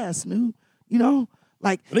of gas,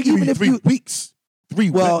 like they give you 3 weeks. 3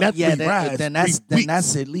 weeks. Well, not yeah, 3 rides. then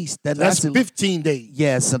that's at least that's 15 days.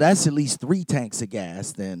 Yeah, so that's at least 3 tanks of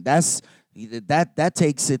gas. Then that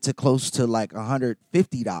takes it to close to like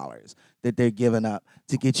 $150 that they're giving up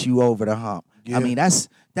to get you over the hump. Yeah. I mean, that's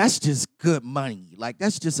just good money. Like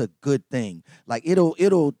that's just a good thing. Like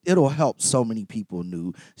it'll help so many people.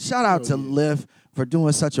 Shout out to Lyft for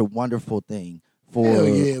doing such a wonderful thing. Hell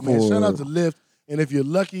yeah, man! Shout out to Lyft. And if you're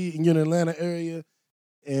lucky and you're in the Atlanta area,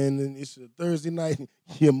 and it's a Thursday night,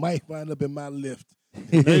 you might wind up in my Lyft.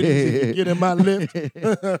 Ladies, if you get in my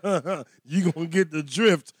Lyft, you're going to get the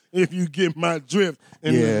drift if you get my drift.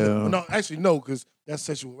 And no, actually, no, because that's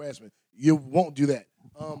sexual harassment. You won't do that.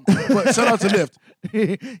 But shout out to Lyft.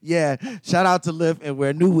 Yeah, shout out to Lyft. And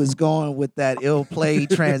where New was going with that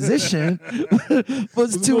ill-played transition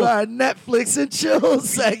was to our Netflix and chill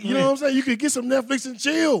segment. You know what I'm saying? You can get some Netflix and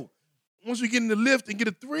chill once you get in the Lyft and get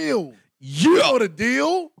a thrill. You know the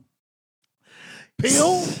deal.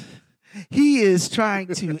 Pill. He is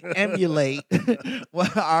trying to emulate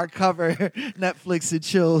our cover Netflix and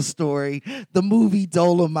chill story, the movie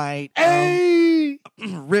Dolomite. Hey!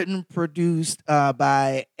 written, produced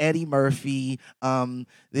by Eddie Murphy. Was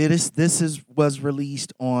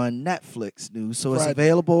released on Netflix news, so it's Friday.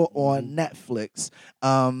 available on Netflix.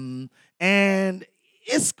 And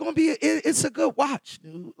it's gonna be it's a good watch,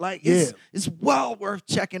 dude. Like it's well worth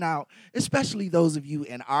checking out, especially those of you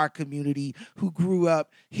in our community who grew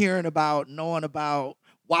up hearing about, knowing about,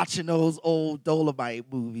 watching those old Dolomite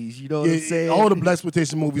movies. You know what I'm saying? All the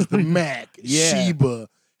blaxploitation movies, The Mac, Yeah. Sheba,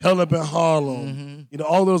 Hell Up in Harlem. Mhm. You know,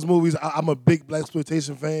 all those movies. I'm a big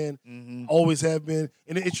blaxploitation fan. Mhm. Always have been.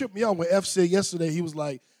 And it tripped me out when F said yesterday, he was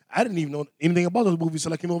like, I didn't even know anything about those movies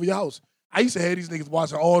until I came over your house. I used to have these niggas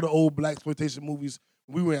watching all the old blaxploitation movies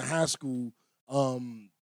when we were in high school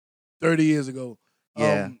 30 years ago.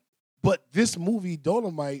 Yeah. But this movie,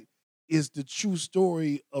 Dolomite, is the true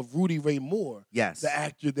story of Rudy Ray Moore, Yes. the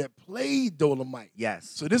actor that played Dolomite. Yes.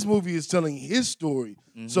 So this movie is telling his story.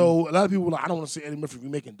 Mhm. So a lot of people were like, I don't want to see Eddie Murphy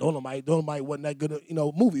remaking Dolomite. Dolomite wasn't that good,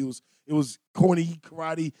 movie. It was corny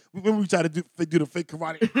karate. Remember we tried to do the fake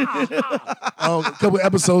karate a couple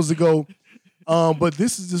episodes ago. But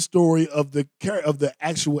this is the story of the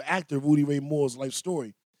actual actor Rudy Ray Moore's life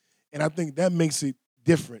story, and I think that makes it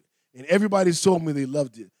different. And everybody told me they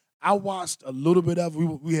loved it. I watched a little bit of it.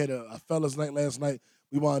 We had a fellas night last night.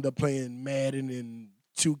 We wound up playing Madden and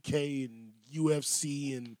 2K and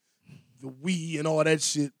UFC and the Wii and all that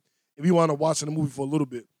shit. And we wound up watching the movie for a little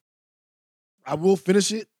bit. I will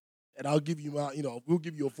finish it, and I'll give you we'll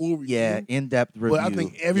give you a full review. Yeah, in-depth review. But I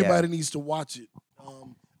think everybody needs to watch it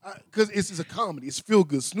because it's a comedy. It's feel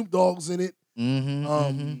good. Snoop Dogg's in it.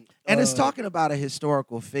 And it's talking about a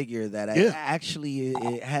historical figure that Yeah. actually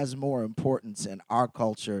it has more importance in our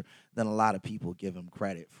culture than a lot of people give him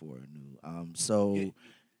credit for. So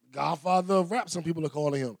Godfather of rap, some people are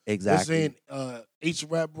calling him. exactly. They're saying H.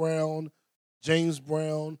 Rap Brown, James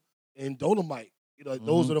Brown, and Dolomite.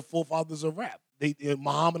 Those are the forefathers of rap.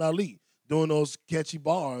 Muhammad Ali doing those catchy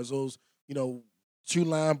bars, those two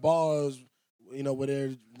line bars, where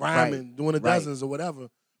they're rhyming, doing the dozens or whatever.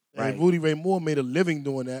 And Rudy Ray Moore made a living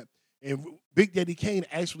doing that. And Big Daddy Kane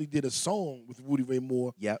actually did a song with Rudy Ray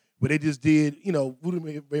Moore. Yep. Where they just did,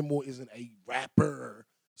 Rudy Ray Moore isn't a rapper.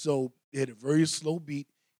 So they had a very slow beat.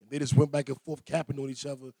 And they just went back and forth capping on each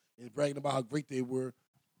other and bragging about how great they were.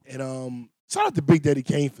 And shout out to Big Daddy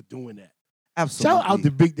Kane for doing that. Absolutely. Shout out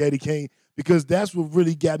to Big Daddy Kane because that's what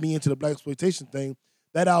really got me into the blaxploitation thing.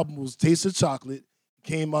 That album was Taste of Chocolate. It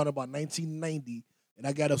came out about 1990. And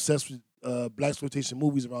I got obsessed with blaxploitation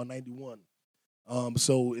movies around 91. And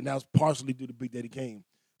that was partially due to Big Daddy Kane.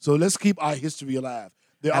 So let's keep our history alive.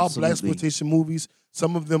 There Absolutely. are blaxploitation movies.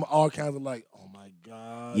 Some of them are kind of like, oh my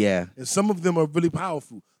God. Yeah. And some of them are really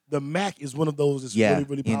powerful. The Mac is one of those that's really,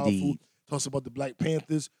 really powerful. Indeed. Talks about the Black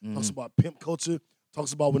Panthers, talks about pimp culture,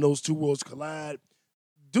 talks about when those two worlds collide.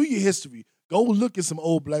 Do your history. Go look at some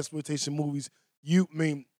old blaxploitation movies.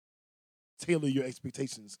 Tailor your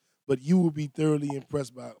expectations. But you will be thoroughly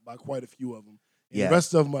impressed by quite a few of them. And the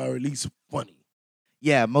rest of them are at least funny.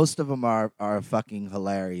 Yeah, most of them are fucking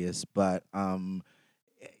hilarious, but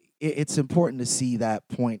it's important to see that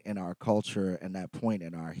point in our culture and that point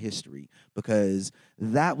in our history because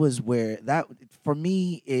that was where for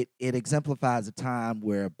me it exemplifies a time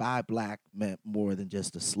where buy black meant more than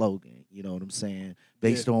just a slogan. You know what I'm saying?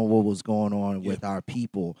 Based on what was going on with our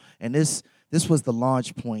people, and this was the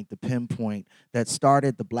launch point, the pinpoint that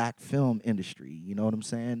started the black film industry. You know what I'm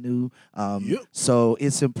saying, So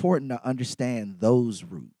it's important to understand those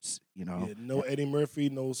roots. No Eddie Murphy,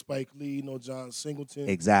 no Spike Lee, no John Singleton.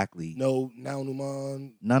 Exactly. No Now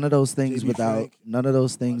Newman. None of those things J.B. without Frank,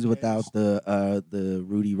 without the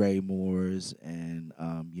Rudy Ray Moores and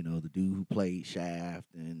the dude who played Shaft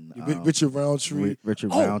and Richard Roundtree.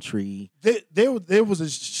 Roundtree. There was a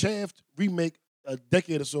Shaft remake a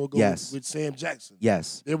decade or so ago with Sam Jackson.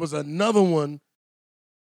 Yes. There was another one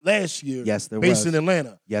last year. Yes, there based was. in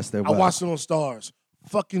Atlanta. Yes, there was. I watched it on Stars.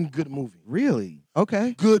 Fucking good movie. Really?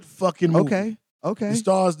 Okay. Good fucking movie. Okay. It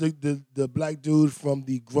stars the black dude from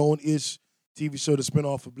the Grown-ish TV show, the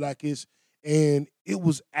spinoff of Blackish, and it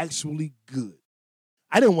was actually good.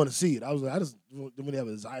 I didn't want to see it. I just didn't really have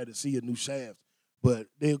a desire to see a new Shaft, but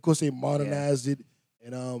they modernized it,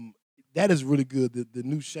 and that is really good. The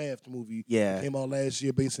new Shaft movie came out last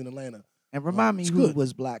year, based in Atlanta. And remind me who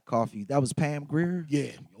was Black Coffee? That was Pam Grier.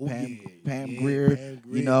 Yeah, Pam Grier. Pam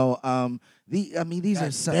Grier. These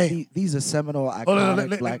are seminal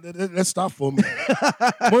iconic black. Let's stop for a minute.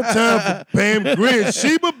 One time for Pam Grier,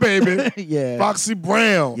 Sheba Baby, Foxy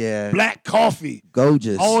Brown, Black Coffee,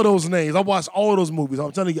 Gorgeous. All those names. I watched all those movies.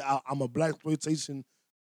 I'm telling you, I'm a blaxploitation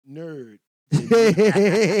nerd.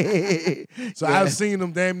 So I've seen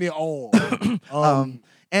them damn near all.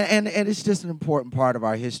 And it's just an important part of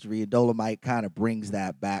our history. And Dolomite kind of brings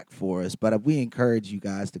that back for us. But we encourage you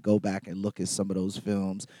guys to go back and look at some of those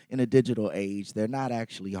films in a digital age. They're not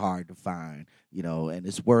actually hard to find, and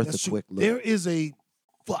it's worth That's a true. quick look. There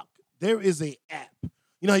is a app.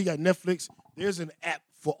 You know how you got Netflix? There's an app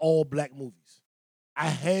for all black movies. I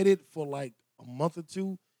had it for like a month or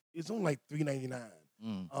two. It's only like $3.99.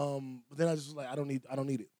 But then I just was like, I don't need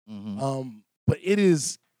it. But it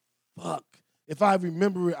is fuck. If I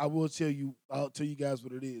remember it, I'll tell you guys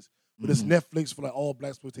what it is. But it's Netflix for like all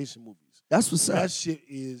black exploitation movies. That's what's up. That shit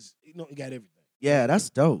is, it got everything. Yeah, that's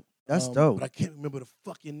dope. That's dope. But I can't remember the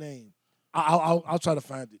fucking name. I'll try to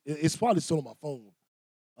find it. It's probably still on my phone.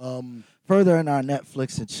 Further in our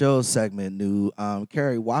Netflix and chill segment,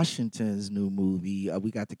 Kerry Washington's new movie.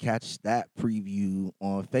 We got to catch that preview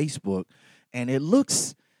on Facebook, and it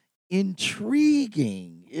looks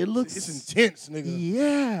intriguing. It's intense, nigga.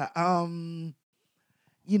 Yeah.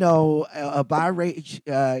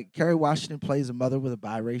 Kerry Washington plays a mother with a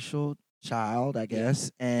biracial child, I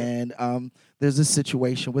guess, and there's a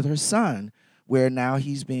situation with her son where now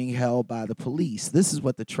he's being held by the police. This is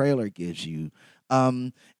what the trailer gives you.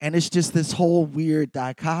 And it's just this whole weird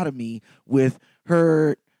dichotomy with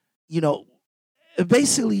her,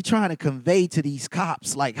 basically trying to convey to these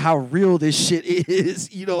cops like how real this shit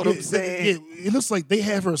is. You know what I'm saying? It looks like they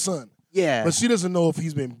have her son. Yeah. But she doesn't know if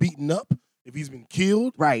he's been beaten up, if he's been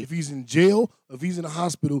killed, right? If he's in jail, if he's in a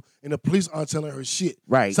hospital, and the police aren't telling her shit.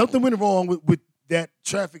 Right. Something went wrong with that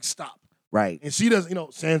traffic stop. Right. And she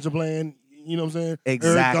doesn't, Sandra Bland, you know what I'm saying?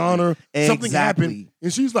 Exactly. Eric Garner. Something happened.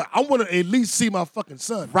 And she's like, I want to at least see my fucking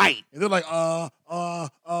son. Right. And they're like,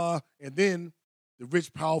 and then the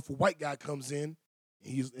rich, powerful white guy comes in,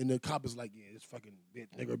 and the cop is like, yeah, this fucking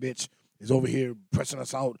nigger bitch is over here pressing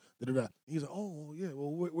us out. Da-da-da. He's like, oh, yeah,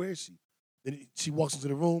 well, where is she? Then she walks into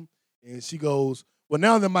the room, and she goes, well,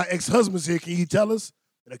 now that my ex-husband's here, can you tell us?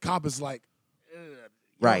 And the cop is like,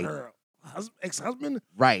 right. Her ex-husband?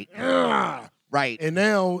 Right. Right. And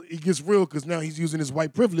now it gets real because now he's using his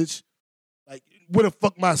white privilege. Like, where the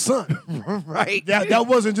fuck my son? Right. That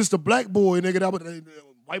wasn't just a black boy, nigga. That was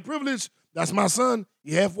white privilege. That's my son.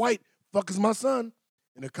 He half white. Fuck is my son.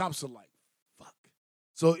 And the cops are like, fuck.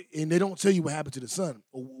 So, and they don't tell you what happened to the son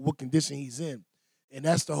or what condition he's in. And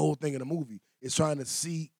that's the whole thing of the movie. It's trying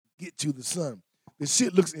to get to the son. The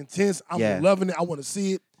shit looks intense. I'm loving it. I want to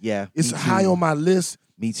see it. Yeah. It's high on my list.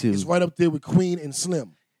 Me too. It's right up there with Queen and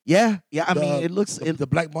Slim. Yeah. I mean, it looks... The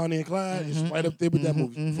Black Bonnie and Clyde is right up there with that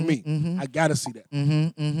movie for me. I got to see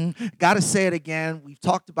that. Got to say it again. We've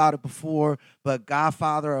talked about it before, but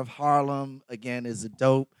Godfather of Harlem, again, is a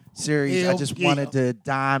dope series. I just wanted to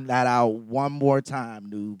dime that out one more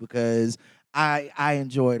time, because I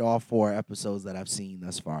enjoyed all 4 episodes that I've seen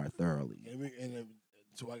thus far thoroughly.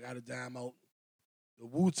 So I got to dime out the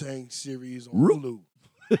Wu-Tang series on Hulu.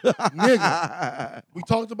 Nigga, we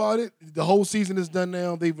talked about it. The whole season is done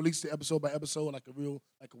now. They released it episode by episode, like a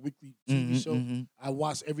weekly TV show. I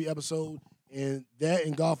watched every episode, and that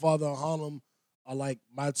and Godfather of Harlem are like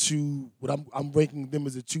my 2. What I'm ranking them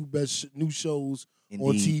as the 2 best new shows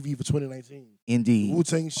on TV for 2019. Indeed, the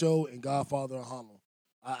Wu-Tang show and Godfather of Harlem.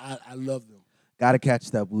 I love them. Gotta catch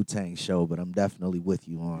that Wu-Tang show, but I'm definitely with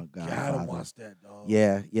you on Godfather. Gotta watch that, dog.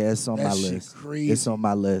 Yeah, it's on my list. Crazy. It's on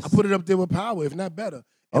my list. I put it up there with Power, if not better.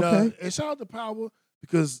 And, okay. And shout out to Power,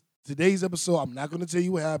 because today's episode, I'm not going to tell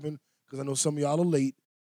you what happened, because I know some of y'all are late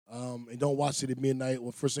and don't watch it at midnight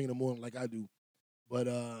or first thing in the morning like I do. But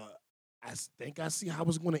I think I see how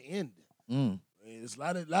it's going to end. It's a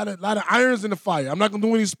lot of irons in the fire. I'm not going to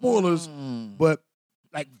do any spoilers, but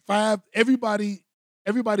like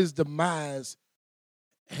everybody's demise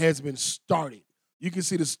has been started. You can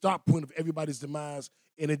see the start point of everybody's demise,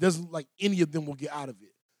 and it doesn't look like any of them will get out of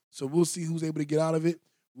it. So we'll see who's able to get out of it.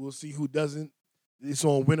 We'll see who doesn't. It's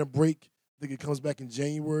on winter break. I think it comes back in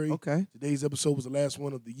January. Okay. Today's episode was the last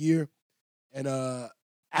one of the year. And I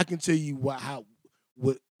can tell you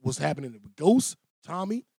what's happening with Ghost,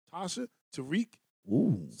 Tommy, Tasha, Tariq,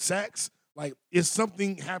 Sax. Like, it's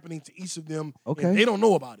something happening to each of them. Okay. And they don't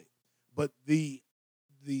know about it. But the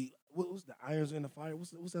what was the irons in the fire?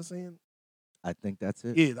 What's that saying? I think that's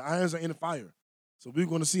it. Yeah, the irons are in the fire. So we're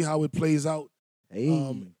going to see how it plays out. Hey.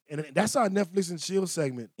 And that's our Netflix and chill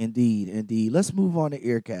segment. Indeed. Let's move on to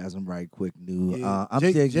Earchasm right quick, New. Yeah. I'm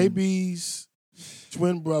digging. JB's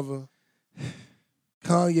twin brother,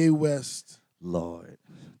 Kanye West. Lord.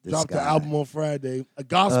 Dropped the album on Friday. A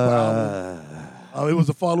gospel album. It was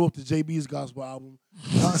a follow-up to JB's gospel album.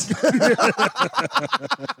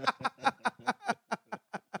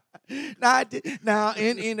 Now,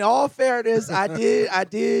 in all fairness, I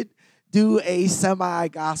did do a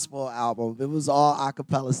semi-gospel album. It was all a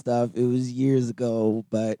cappella stuff. It was years ago,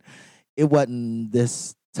 but it wasn't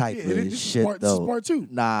this type Yeah, of this is shit, part, this is though. part 2.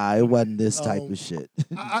 Nah, it wasn't this type of shit.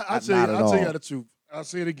 I'll Not tell you, at I'll tell you all. the truth. I'll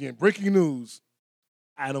say it again. Breaking news.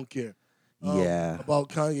 I don't care. Yeah. About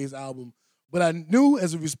Kanye's album, but I knew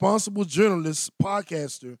as a responsible journalist,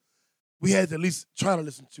 podcaster, we had to at least try to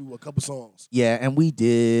listen to a couple songs. Yeah, and we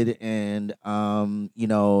did, and you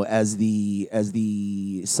know, as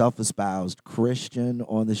the self-espoused Christian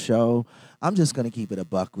on the show, I'm just gonna keep it a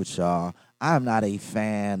buck with y'all. I'm not a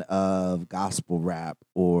fan of gospel rap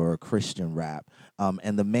or Christian rap,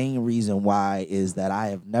 and the main reason why is that I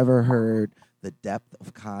have never heard the depth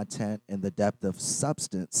of content and the depth of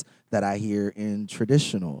substance that I hear in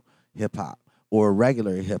traditional hip hop or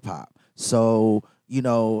regular hip hop. So, you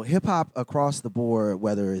know, hip hop across the board,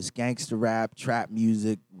 whether it's gangster rap, trap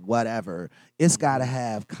music, whatever, it's got to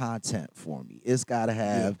have content for me. It's got to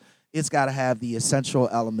have the essential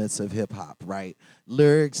elements of hip hop, right?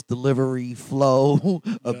 Lyrics, delivery, flow,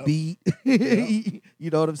 a Yep. beat, you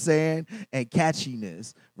know what I'm saying? And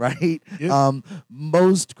catchiness, right? Yep.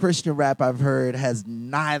 Most Christian rap I've heard has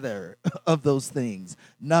neither of those things,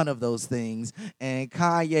 none of those things. And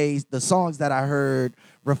Kanye's, the songs that I heard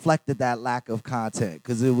reflected that lack of content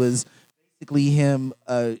because it was basically him,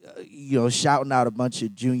 you know, shouting out a bunch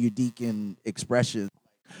of Junior Deacon expressions.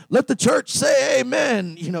 Let the church say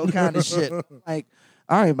amen, you know, kind of shit. Like,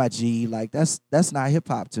 all right, my G, like that's not hip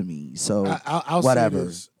hop to me. So I'll whatever. say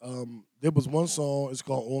this. There was one song. It's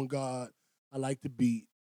called "On God." I like the beat,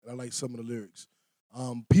 and I like some of the lyrics.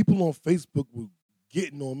 People on Facebook were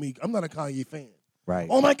getting on me. I'm not a Kanye fan. Right.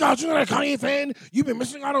 Oh my God, you're not a Kanye fan? You've been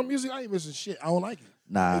missing out on music. I ain't missing shit. I don't like it.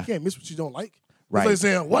 Nah. You can't miss what you don't like. Right. It's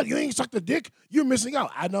like saying, "What? You ain't sucked a dick? You're missing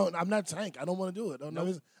out." I know. I'm not Tank. I don't want to do it.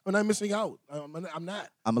 I'm not missing out. I'm not.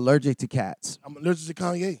 I'm allergic to cats. I'm allergic to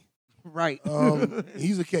Kanye. Right.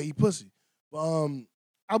 He's a cat. He pussy. But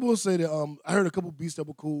I will say that I heard a couple beats that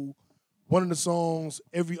were cool. One of the songs,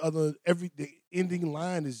 the ending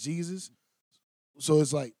line is Jesus. So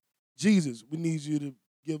it's like, Jesus, we need you to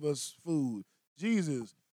give us food.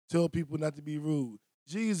 Jesus, tell people not to be rude.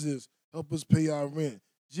 Jesus, help us pay our rent.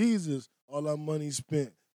 Jesus, all our money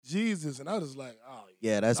spent. Jesus, and I was like, oh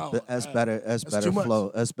yeah, that's better. That's better too much.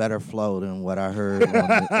 flow. That's better flow than what I heard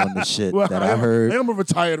on the shit Well, that I heard. I am a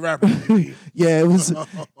retired rapper. Yeah, it was. No,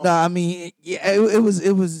 I mean, yeah, it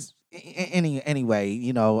was. Anyway,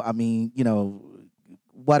 you know, I mean, you know,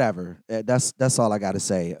 whatever. That's all I got to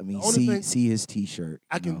say. I mean, see his T-shirt.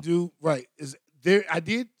 I can do right is there. I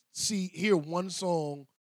did hear one song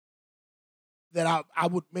that I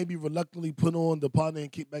would maybe reluctantly put on the Partner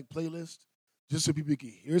and Kickback playlist just so people can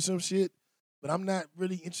hear some shit. But I'm not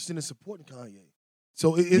really interested in supporting Kanye.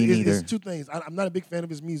 So it's two things. I'm not a big fan of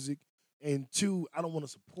his music, and two, I don't want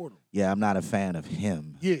to support him. Yeah, I'm not a fan of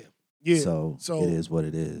him. Yeah. So it is what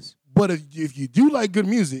it is. But if you do like good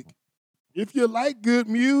music, yeah.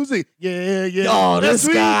 Oh, that's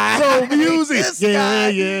this guy. So music. This guy.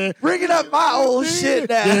 Yeah. Bringing up my old shit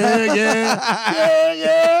now. Yeah.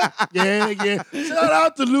 Shout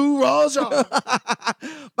out to Lou Rawls.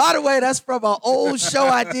 By the way, that's from an old show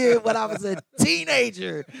I did when I was a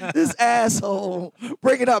teenager. This asshole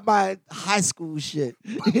bringing up my high school shit.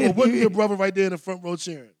 Well, wasn't your brother right there in the front row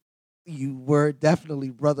cheering? You were definitely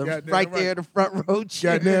brother right there in the front row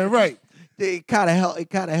cheering. Goddamn right. It kind of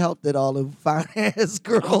helped that all the fine ass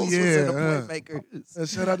girls was in the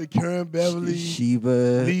Playmakers. Shout out to Karen Beverly,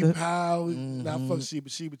 Sheba, Lee Powell. Nah, fuck Sheba.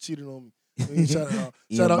 Sheba cheated on me. Shout out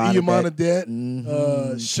Iyamonadette,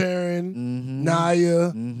 Sharon,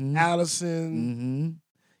 Naya, Allison.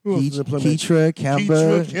 Who else was in Playmakers?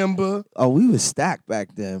 Keitra, Kimber. Oh, we was stacked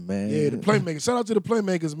back then, man. Yeah, the Playmakers. Shout out to the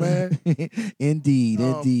Playmakers, man. Indeed.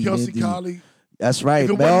 Kelsey Colley. That's right. If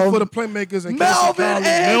it wasn't for the Playmakers and Melvin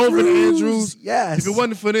Andrews. Yes. If it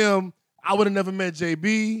wasn't for them, I would have never met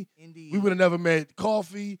JB. Indeed. We would have never met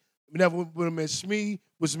Coffee. We never would have met Shmee,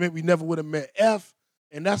 which meant we never would have met F.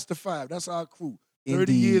 And that's the five. That's our crew.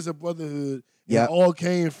 30 years of brotherhood. Yeah. It all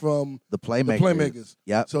came from the Playmakers.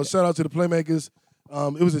 Yep. So shout out to the Playmakers.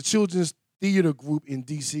 It was a children's theater group in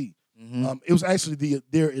D.C. Mm-hmm. It was actually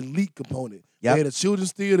their elite component. Yep. They had a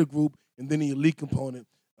children's theater group and then the elite component.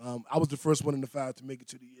 I was the first one in the five to make it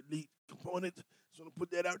to the elite component. So to put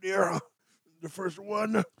that out there, the first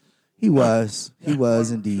one. He was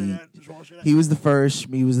indeed. He was the first.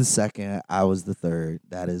 Me was the second. I was the third.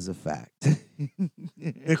 That is a fact.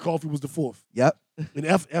 And Coffee was the fourth. Yep. And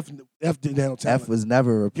F didn't have no talent. F was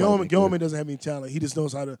never a Gilman doesn't have any talent. He just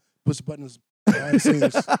knows how to push buttons behind the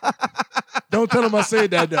scenes. Don't tell him I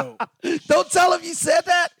said that though. Don't tell him you said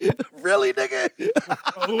that. Really, nigga?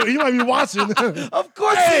 Oh, he might be watching. Of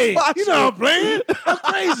course Hey, he's watching. you know I'm playing. I'm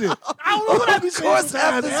crazy. I don't know what I be Of saying course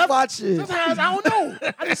sometimes. F is F. watching. Sometimes I don't know.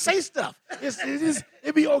 I just say stuff.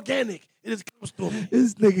 It be organic. It just comes to me.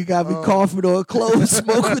 This nigga got me coughing on clothes,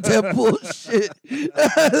 smoke with that bullshit.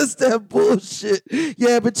 That's that bullshit.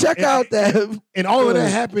 Yeah, but check out that. And all of that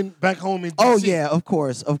happened back home in DC. Oh yeah, of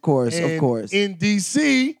course. And in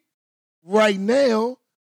DC, right now,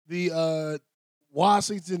 the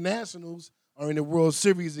Washington Nationals are in the World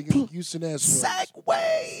Series against Houston Astros.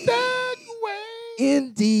 Segway.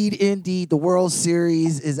 Indeed. The World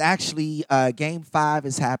Series is actually Game 5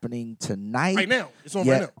 is happening tonight. Right now. It's on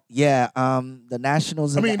right now. Yeah. The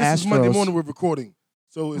Nationals and the this Astros. is Monday morning we're recording.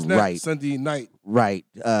 So it's not Right. Sunday night. Right.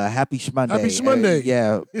 Happy Shmonday. Happy Shmonday.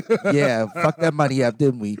 Yeah. Fuck that money up,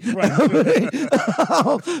 didn't we? Right.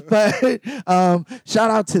 But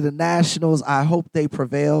shout out to the Nationals. I hope they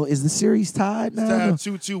prevail. Is the series tied It's now? tied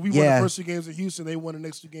 2-2. We won Yeah. the first 2 games in Houston. They won the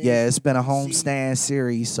next 2 games. Yeah, it's been a homestand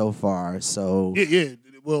series so far. So Yeah.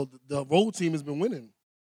 Well, the road team has been winning.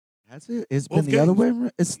 that's it. It's Both been the other games. way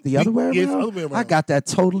around. It's the other way around. Yeah, it's the other way I around. got that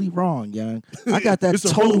totally wrong, young. I got that It's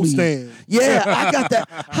a totally. road stand. Yeah, I got that.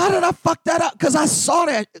 How did I fuck that up? Because I saw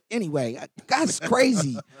that anyway. That's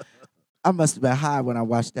crazy. I must have been high when I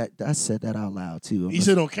watched that. I said that out loud too. He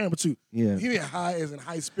said on camera too. Yeah. He meant high as in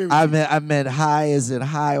high spirit. I meant high as in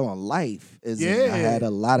high on life. As in Yeah. I had a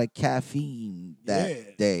lot of caffeine that Yeah.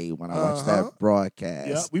 day when I watched Uh-huh. that broadcast.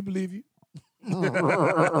 Yeah, we believe you.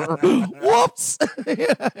 Whoops.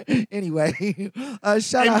 Anyway,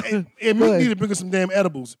 shout out. And Go Meek ahead. need to bring us some damn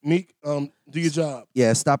edibles. Meek, do your job.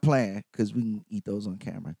 Yeah, stop playing because we can eat those on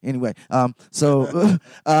camera. Anyway, shout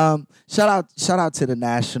out to the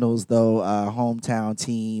Nationals though, hometown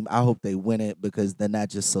team. I hope they win it because then that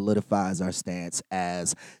just solidifies our stance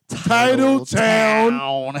as Title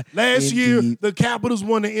Town. Last year, Indeed. the Capitals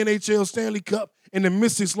won the NHL Stanley Cup, and the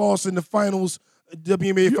Mystics lost in the finals,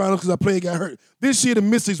 WNBA finals, because our player got hurt. This year, the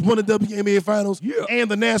Mystics won the WNBA finals,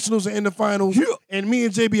 and the Nationals are in the finals. And me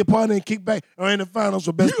and JB, a partner and Kickback, are in the finals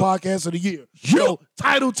for Best Podcast of the Year. So,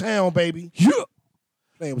 Title Town, baby.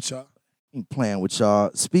 Playing with y'all. Ain't playing with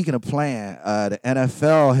y'all. Speaking of playing, the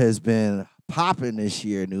NFL has been popping this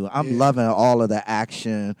year, new. I'm loving all of the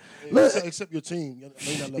action. Except your team. You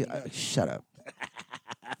may not love you back. Shut up.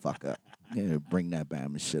 Fuck up. Yeah, bring that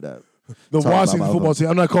Bama shit up. The Talk Washington about- football team.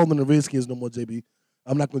 I'm not calling them the Redskins no more, JB.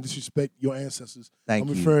 I'm not going to disrespect your ancestors. Thank I'm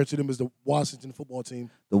you. referring to them as the Washington football team.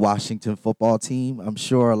 The Washington football team. I'm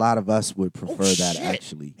sure a lot of us would prefer that shit.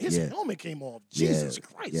 actually. His yeah. helmet came off. Jesus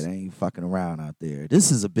Christ. Yeah, they ain't fucking around out there.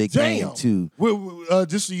 This is a big game Damn. too.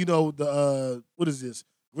 Just so you know, the what is this?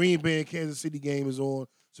 Green Bay and Kansas City game is on.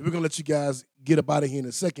 So we're going to let you guys get up out of here in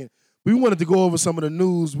a second. We wanted to go over some of the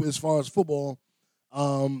news as far as football.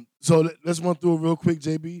 So let's run through it real quick,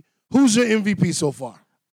 JB. Who's your MVP so far?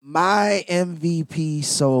 My MVP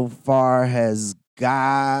so far has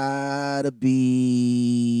gotta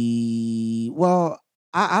be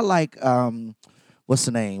I like what's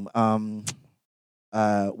the name?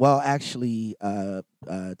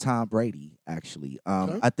 Tom Brady actually.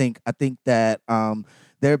 Okay. I think that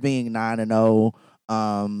they're being 9-0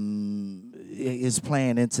 is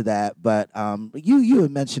playing into that, but you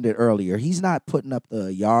had mentioned it earlier. He's not putting up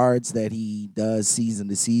the yards that he does season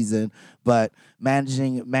to season, but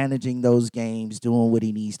managing those games, doing what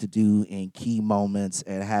he needs to do in key moments,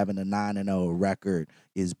 and having a 9-0 record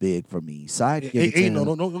is big for me. So I'd give it to him.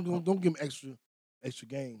 Don't give him extra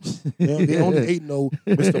games. They only 8-0,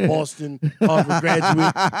 Mr. Boston Harvard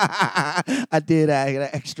graduate. I did add an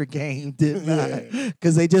extra game, didn't I?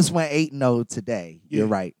 Because they just went 8-0 today. Yeah.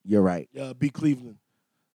 You're right. Beat Cleveland,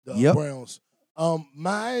 the Yep. Browns.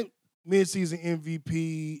 My midseason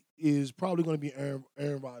MVP is probably going to be Aaron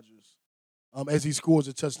Rodgers, as he scores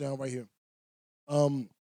a touchdown right here.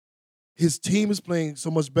 His team is playing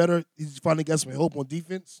so much better. He's finally got some help on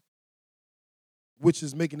defense, which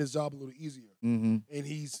is making his job a little easier. Mm-hmm. And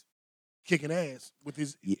he's kicking ass with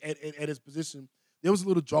his Yeah. at his position. There was a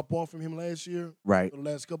little drop off from him last year, Right. for the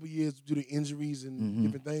last couple of years due to injuries and Mhm.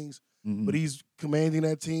 different things. Mhm. But he's commanding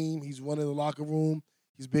that team. He's running the locker room.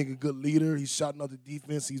 He's being a good leader. He's shouting out the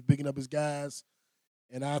defense. He's picking up his guys.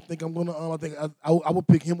 And I think I'm gonna. I would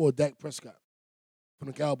pick him or Dak Prescott from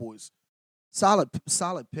the Cowboys. Solid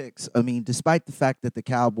picks. I mean, despite the fact that the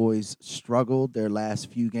Cowboys struggled their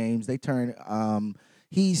last few games, they turned.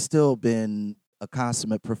 He's still been a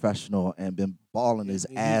consummate professional and been balling his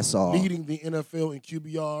And ass he's off. leading the NFL in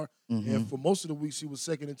QBR. Mhm. And for most of the weeks, he was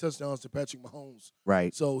second in touchdowns to Patrick Mahomes.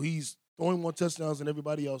 Right. So he's throwing more touchdowns than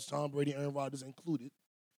everybody else, Tom Brady, Aaron Rodgers included.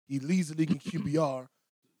 He leads the league in QBR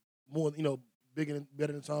more, bigger and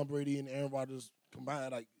better than Tom Brady and Aaron Rodgers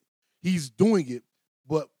combined. Like he's doing it,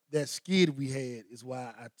 but that skid we had is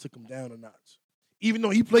why I took him down a notch. Even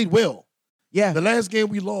though he played well. Yeah. The last game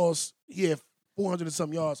we lost, he had 400 and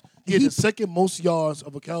some yards. He had the second most yards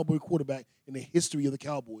of a Cowboy quarterback in the history of the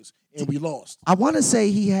Cowboys, and we lost. I want to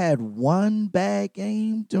say he had one bad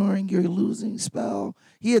game during your losing spell.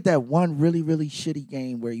 He had that one really, really shitty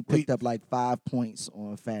game where he picked up like 5 points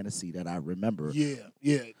on fantasy that I remember. Yeah.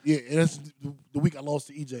 And that's the week I lost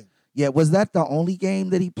to EJ. Yeah, was that the only game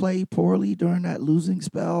that he played poorly during that losing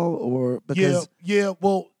spell, or because? Yeah.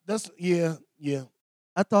 Well, yeah.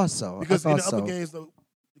 I thought so. Because in the other games, the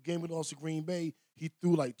game we lost to Green Bay, he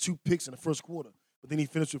threw like 2 picks in the first quarter, but then he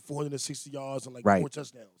finished with 460 yards and like 4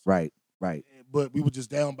 touchdowns. Right. But we were just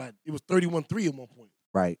down by it was 31-3 at one point.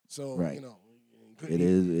 Right. So right. It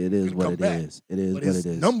is what it is. It is but what his it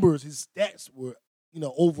is. Numbers, his stats were,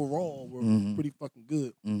 overall were pretty fucking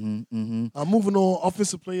good. Moving on,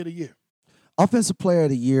 offensive player of the year. Offensive player of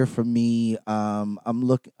the year for me, I'm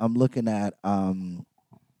looking at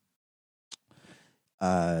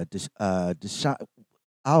Deshaun.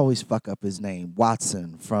 I always fuck up his name.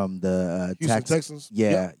 Watson from the Houston Texans.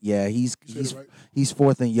 Yeah. He's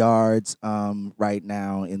 4th in yards right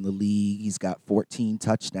now in the league. He's got 14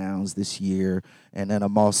 touchdowns this year, and then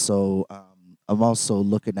I'm also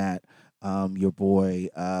looking at your boy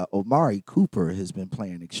Omari Cooper has been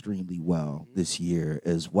playing extremely well this year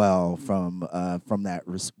as well from that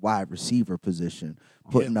wide receiver position,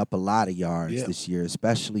 putting up a lot of yards this year,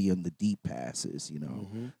 especially in the deep passes.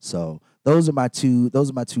 So those are my two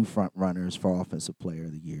front runners for offensive player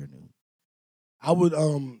of the year. I would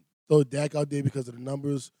throw Dak out there because of the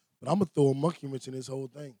numbers, but I'm gonna throw a monkey wrench in this whole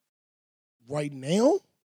thing. Right now,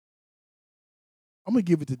 I'm gonna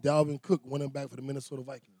give it to Dalvin Cook, running back for the Minnesota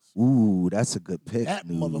Vikings. Ooh, that's a good pick. That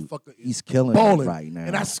motherfucker is he's killing balling it right now.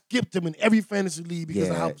 And I skipped him in every fantasy league because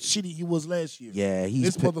of how shitty he was last year. Yeah,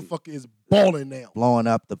 this motherfucker is balling now. Blowing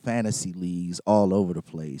up the fantasy leagues all over the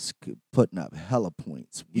place, putting up hella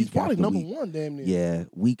points. He's probably number one, damn near. Yeah,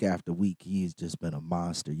 week after week, he's just been a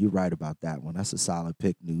monster. You're right about that one. That's a solid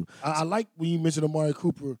pick, New. I like when you mentioned Amari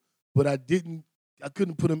Cooper, but I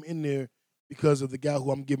couldn't put him in there because of the guy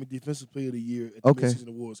who I'm giving Defensive Player of the Year at the midseason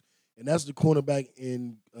awards. And that's the cornerback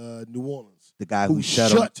in New Orleans. The guy who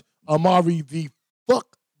shut Amari the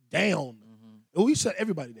fuck down. Oh, he shut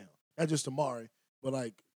everybody down. Not just Amari, but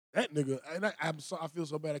like that nigga. And I feel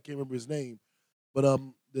so bad I can't remember his name. But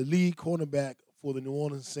the lead cornerback for the New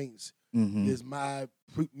Orleans Saints is my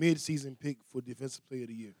mid-season pick for Defensive Player of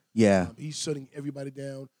the Year. Yeah. He's shutting everybody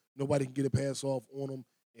down. Nobody can get a pass off on him.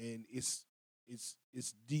 And it's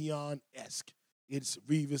Dion-esque. It's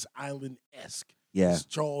Revis Island-esque. Yeah. It's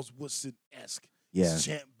Charles Woodson-esque. Yeah. It's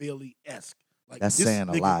Champ Bailey-esque. Like, that's this saying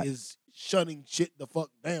a nigga lot. Is shutting shit the fuck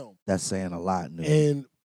down. That's saying a lot, New. And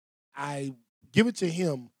I give it to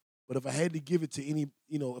him, but if I had to give it to any,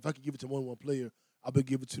 if I could give it to one player, I would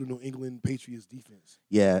give it to the New England Patriots defense.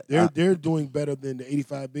 Yeah. They're doing better than the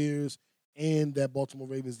 85 Bears and that Baltimore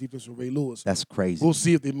Ravens defense from Ray Lewis. That's crazy. We'll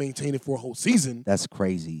see if they maintain it for a whole season. That's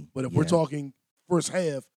crazy. But if we're talking first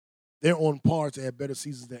half, they're on par to have better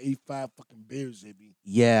seasons than 85 fucking Bears, maybe.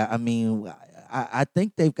 Yeah, I mean, I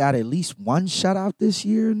think they've got at least one shutout this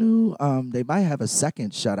year, New. They might have a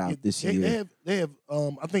second shutout this year. They have.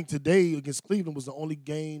 I think today against Cleveland was the only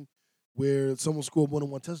game where someone scored more than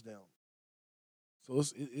one touchdown. So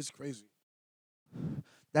it's crazy.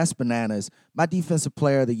 That's bananas. My defensive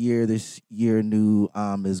player of the year this year, New,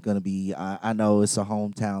 is going to be, I know it's a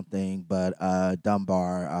hometown thing, but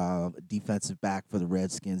Dunbar, defensive back for the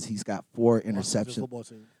Redskins. He's got 4 interceptions. Football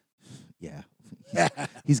team. Yeah.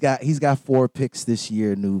 he's got 4 picks this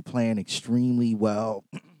year, New, playing extremely well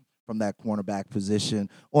from that cornerback position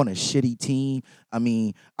on a shitty team. I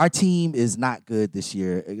mean, our team is not good this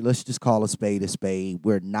year. Let's just call a spade a spade.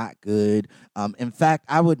 We're not good. In fact,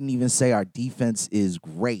 I wouldn't even say our defense is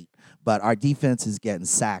great, but our defense is getting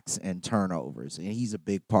sacks and turnovers, and he's a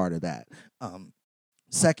big part of that.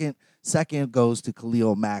 Second goes to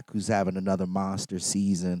Khalil Mack, who's having another monster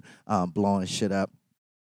season, blowing shit up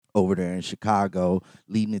over there in Chicago,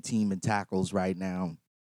 leading the team in tackles right now.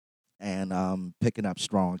 And picking up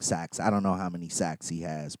strong sacks. I don't know how many sacks he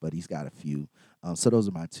has, but he's got a few. So those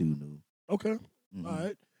are my 2, New. Okay. Mm-hmm.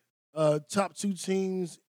 All right. Top 2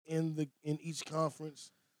 teams in each conference.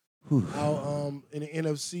 In the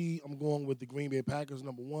NFC, I'm going with the Green Bay Packers,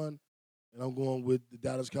 number 1, and I'm going with the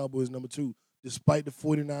Dallas Cowboys, number 2. Despite the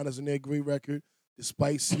 49ers and their great record,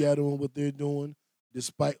 despite Seattle and what they're doing,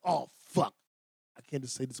 despite I can't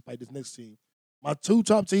just say despite this next team. My 2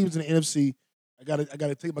 top teams in the NFC. I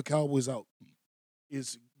gotta take my Cowboys out.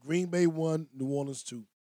 It's Green Bay 1, New Orleans 2.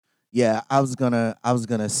 Yeah, I was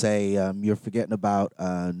gonna say you're forgetting about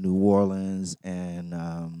New Orleans,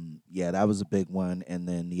 and yeah, that was a big one. And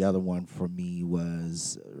then the other one for me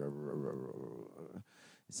was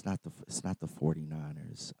it's not the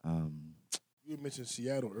 49ers. You mentioned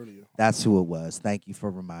Seattle earlier. That's who it was. Thank you for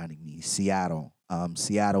reminding me. Seattle.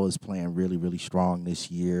 Seattle is playing really, really strong this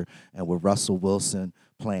year, and with Russell Wilson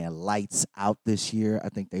playing lights out this year, I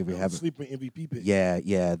think they have. Sleeper MVP pick. Yeah,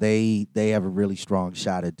 they have a really strong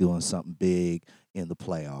shot at doing something big in the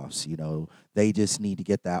playoffs. They just need to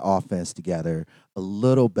get that offense together a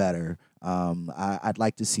little better. I'd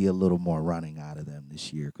like to see a little more running out of them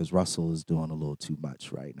this year because Russell is doing a little too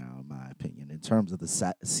much right now, in my opinion, in terms of the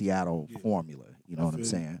Seattle formula. You know what I'm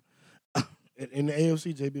feel you. saying? In the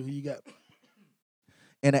AFC, JB, who you got?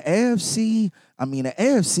 In the AFC, I mean, the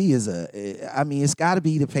AFC it's got to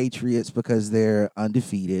be the Patriots because they're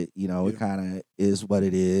undefeated. It kind of is what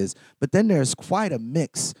it is. But then there's quite a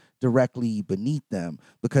mix directly beneath them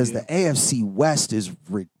because the AFC West is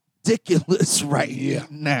ridiculous right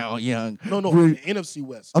now, young. No, the NFC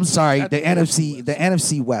West. I'm sorry, Not the NFC, West. the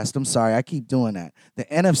NFC West. I'm sorry, I keep doing that. The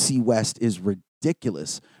NFC West is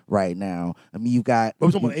ridiculous right now. I mean, you got. But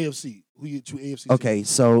we're talking about AFC. Who you two AFC? Okay, teams?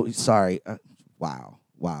 so sorry. Wow,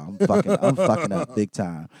 I'm fucking up big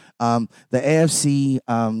time. The AFC,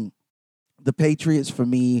 the Patriots for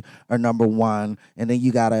me are number one, and then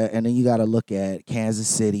you gotta look at Kansas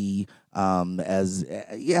City. I'd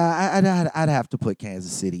have to put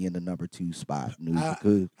Kansas City in the number 2 spot.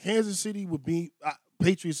 Kansas City would be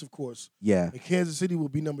Patriots, of course. Yeah, and Kansas City will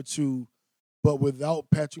be number 2. But without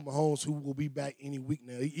Patrick Mahomes, who will be back any week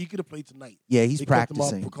now, he could have played tonight. Yeah, he's they practicing.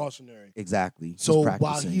 Kept him out precautionary. Exactly. So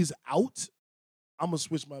while he's out, I'm gonna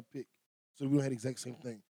switch my pick. So we don't have the exact same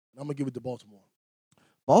thing. And I'm gonna give it to Baltimore.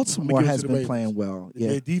 Baltimore has been playing well. Yeah,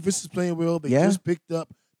 their defense is playing well. They just picked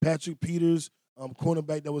up Patrick Peters,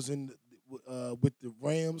 cornerback that was in with the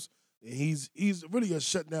Rams, and he's really a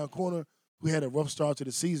shutdown corner who had a rough start to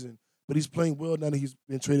the season. But he's playing well now that he's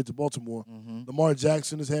been traded to Baltimore. Mm-hmm. Lamar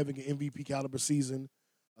Jackson is having an MVP caliber season.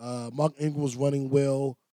 Mark Ingram's running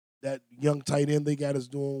well. That young tight end they got is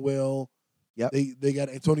doing well. Yep. They got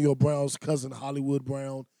Antonio Brown's cousin, Hollywood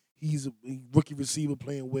Brown. He's a rookie receiver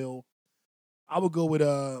playing well. I would go with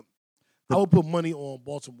I would put money on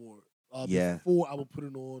Baltimore. Before I would put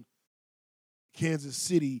it on Kansas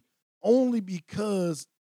City, only because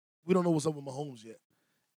we don't know what's up with Mahomes yet.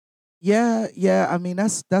 Yeah. I mean,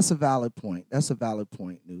 that's a valid point.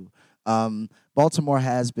 New. Baltimore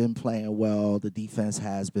has been playing well. The defense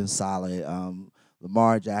has been solid.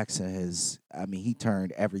 Lamar Jackson he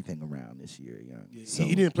turned everything around this year, young. Yeah, so.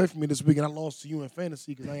 He didn't play for me this week, and I lost to you in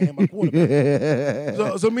fantasy because I ain't had my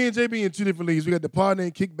quarterback. so me and JB in 2 different leagues. We got the Partner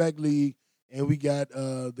and Kickback League, and we got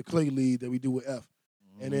the Clay League that we do with F.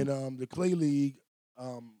 Mm-hmm. And then the Clay League,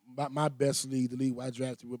 my best league, the league where I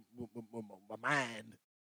drafted with my mind.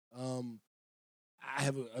 I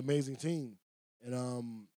have an amazing team,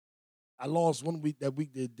 and I lost one week. That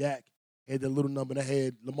week that Dak had that little number, and I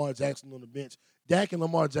had Lamar Jackson on the bench. Dak and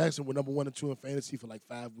Lamar Jackson were number 1 and 2 in fantasy for like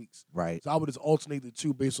 5 weeks. Right. So I would just alternate the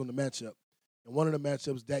two based on the matchup. And one of the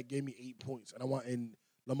matchups, Dak gave me 8 points, and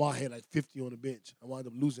Lamar had like 50 on the bench. I wound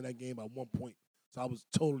up losing that game by 1 point. So I was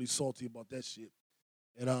totally salty about that shit.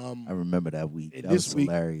 And I remember that week. And that this was week,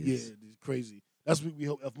 hilarious. yeah, it's crazy. That's week we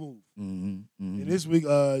helped F move. Mm-hmm. And this week,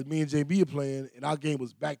 me and JB are playing, and our game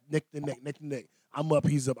was back neck to neck. I'm up,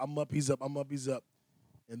 he's up. I'm up, he's up. I'm up, he's up.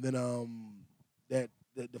 And then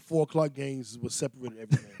the 4 o'clock games was separated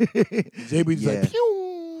everything. JB's like,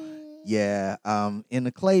 pew. Yeah. In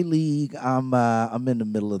the Clay League, I'm in the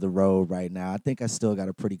middle of the road right now. I think I still got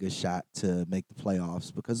a pretty good shot to make the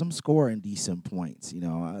playoffs because I'm scoring decent points.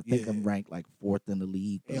 I think I'm ranked like 4th in the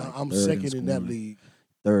league. Yeah, like I'm second in that league.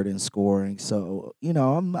 3rd in scoring. So, I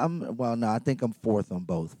think I'm 4th on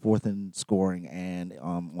both. 4th in scoring and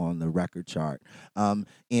on the record chart.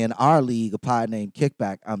 In our league, a pod named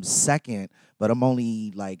Kickback, I'm 2nd, but I'm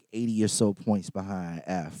only like 80 or so points behind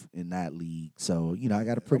F in that league. So, I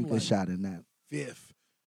got a pretty good shot in that. 5th.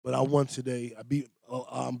 But I won today.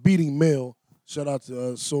 I'm beating Mel. Shout out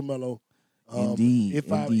to So Mellow. Indeed.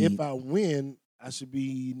 If I win, I should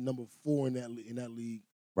be number 4 in that league.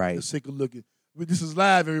 Right. Let's take a look at. This is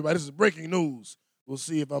live, everybody. This is breaking news. We'll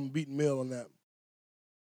see if I'm beating Mel on that.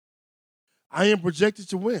 I am projected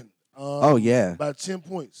to win. By 10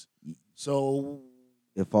 points. So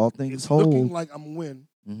if all things it's hold, looking like I'm gonna win.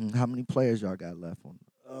 Mm-hmm. How many players y'all got left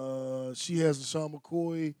on? She has LaShawn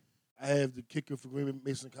McCoy. I have the kicker for Green Bay,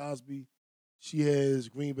 Mason Cosby. She has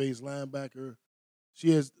Green Bay's linebacker.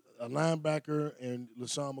 She has a linebacker and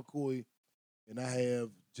LaShawn McCoy, and I have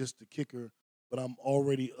just the kicker. But I'm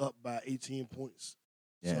already up by 18 points.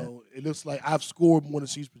 Yeah. So it looks like I've scored more than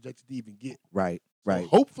she's projected to even get. Right. So Right.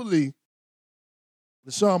 hopefully,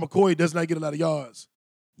 LaShawn McCoy does not get a lot of yards.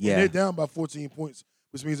 Yeah. And they're down by 14 points,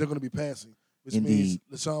 which means they're going to be passing, which means Indeed.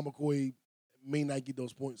 LaShawn McCoy may not get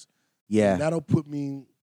those points. Yeah. And that'll put me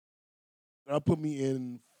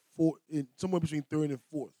in somewhere between third and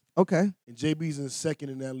fourth. Okay. And JB's in second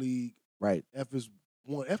in that league. Right. F is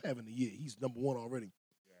one. F having the year. He's number one already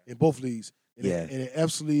in both leagues. And Yeah. in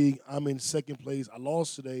F's league, I'm in second place. I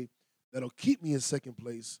lost today. That'll keep me in second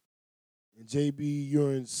place. And JB,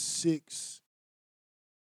 you're in 6.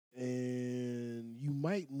 And you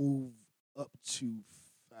might move up to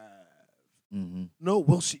 5. Mm-hmm. No,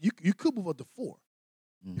 well, you could move up to 4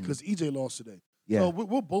 Mm-hmm. because EJ lost today. Yeah. So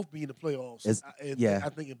we'll both be in the playoffs. Yeah. I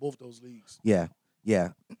think in both those leagues. Yeah.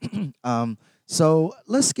 Yeah. So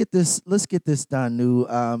let's get this done, New.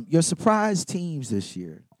 Your surprise teams this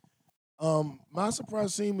year. My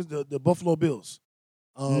surprise team is the Buffalo Bills.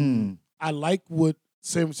 Mm. I like what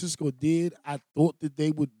San Francisco did. I thought that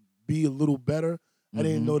they would be a little better. I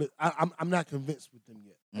didn't know that. I'm not convinced with them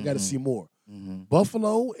yet. I got to see more. Mm-hmm.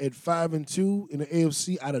 Buffalo at 5-2 in the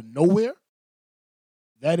AFC out of nowhere.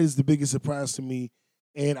 That is the biggest surprise to me.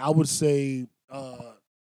 And I would say,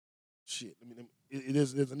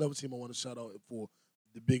 there's another team I want to shout out for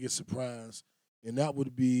the biggest surprise, and that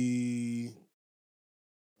would be,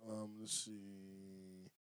 let's see.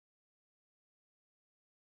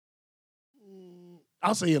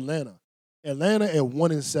 I'll say Atlanta. Atlanta at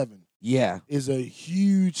 1-7 Yeah. is a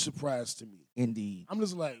huge surprise to me. Indeed. I'm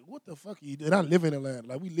just like, what the fuck are you doing? And I live in Atlanta.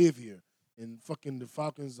 Like, we live here. And fucking the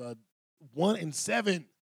Falcons are 1-7.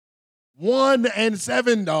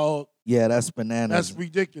 1-7, dog. Yeah, that's bananas. That's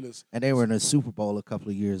ridiculous. And they were in the Super Bowl a couple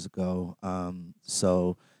of years ago.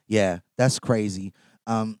 So yeah, that's crazy.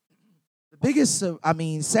 The biggest,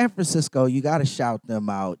 San Francisco, you got to shout them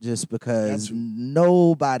out just because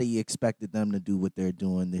nobody expected them to do what they're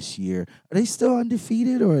doing this year. Are they still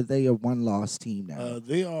undefeated, or are they a one-loss team now?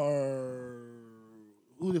 They are.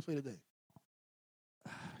 Who do they play today?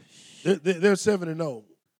 They're 7-0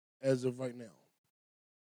 as of right now.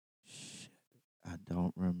 I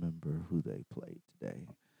don't remember who they played today.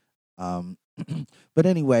 But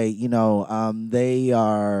anyway, they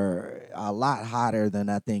are a lot hotter than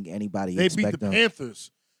I think anybody expected. They beat the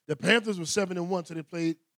Panthers. The Panthers were 7-1, so they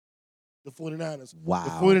played the 49ers. Wow. The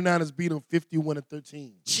 49ers beat them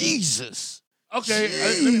 51-13. Jesus. Okay,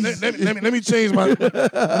 let me change my.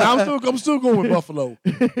 I'm still going with Buffalo,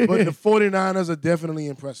 but the 49ers are definitely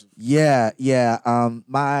impressive. Yeah.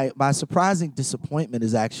 My surprising disappointment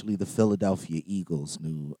is actually the Philadelphia Eagles.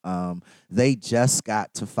 They just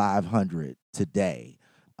got to 500 today,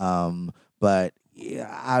 but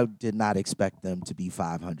I did not expect them to be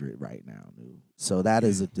 500 right now. So that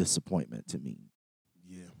is a disappointment to me.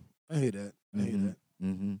 Yeah, I hear that.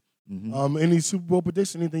 Mm-hmm. Any Super Bowl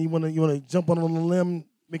prediction? Anything you wanna jump on a limb,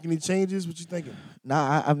 make any changes? What you thinking?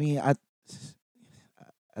 Nah, I Who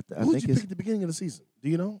did think you pick at the beginning of the season? Do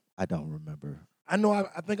you know? I don't remember. I know.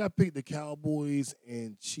 I think I picked the Cowboys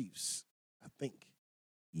and Chiefs. I think.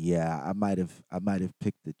 Yeah, I might have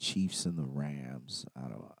picked the Chiefs and the Rams. I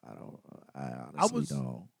honestly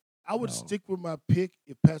don't. I would stick with my pick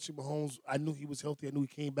if Patrick Mahomes. I knew he was healthy. I knew he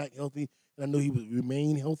came back healthy, and I knew he would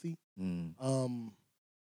remain healthy.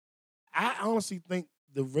 I honestly think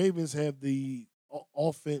the Ravens have the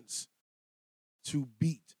offense to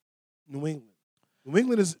beat New England. New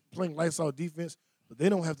England is playing lights out defense, but they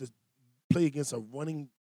don't have to play against a running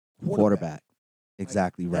quarterback.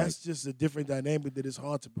 Exactly right. That's just a different dynamic that is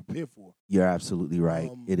hard to prepare for. You're absolutely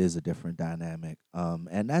right. It is a different dynamic,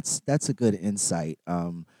 and that's a good insight.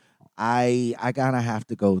 I kind of have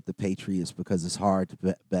to go with the Patriots because it's hard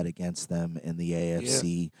to bet against them in the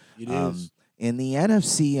AFC. Yeah, it is. In the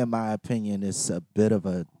NFC, in my opinion, it's a bit of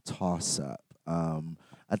a toss-up.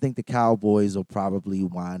 I think the Cowboys will probably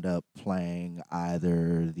wind up playing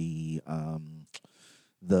either the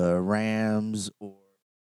Rams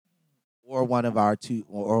or one of our two,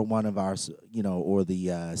 or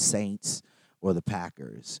the Saints or the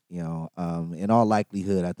Packers. In all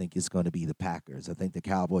likelihood, I think it's going to be the Packers. I think the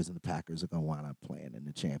Cowboys and the Packers are going to wind up playing in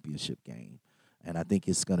the championship game, and I think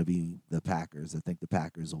it's going to be the Packers. I think the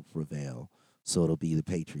Packers will prevail. So it'll be the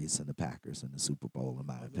Patriots and the Packers in the Super Bowl, in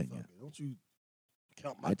my opinion. Don't you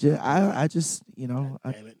count my? I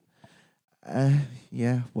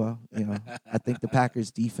think the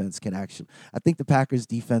Packers defense can actually. I think the Packers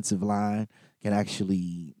defensive line can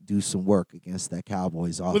actually do some work against that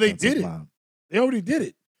Cowboys offensive line. Well, they did it. They already did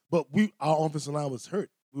it, but our offensive line was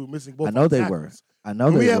hurt. We were missing both. I know they tackles. were. I know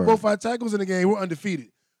when they we had were. both our tackles in the game, we're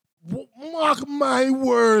undefeated. Mark my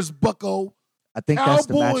words, Bucko. I think that's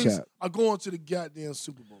the Cowboys matchup. are going to the goddamn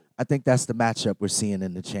Super Bowl. I think that's the matchup we're seeing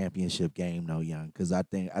in the championship game, though, Young. Because I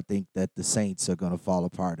think that the Saints are going to fall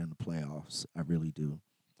apart in the playoffs. I really do.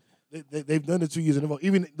 They've done it 2 years in a row,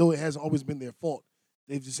 even though it hasn't always been their fault.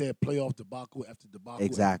 They've just had playoff debacle after debacle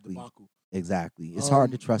Exactly. after debacle. Exactly. It's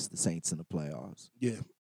hard to trust the Saints in the playoffs. Yeah.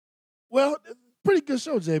 Well, pretty good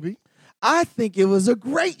show, JB. I think it was a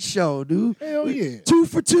great show, dude. Hell yeah. 2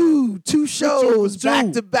 for 2, 2 shows two.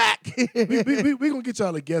 back to back. We're going to get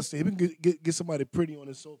y'all a guest here. We can get somebody pretty on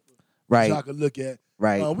the sofa Right. y'all can look at.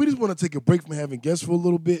 Right. We just want to take a break from having guests for a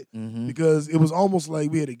little bit Mhm. because it was almost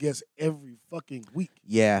like we had a guest every fucking week.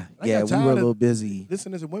 Yeah. I Yeah. got We tired were a of little busy.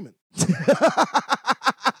 Listening to women.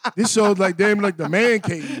 This show's like damn like the man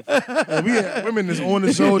cave. We had women that's on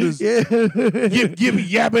the shoulders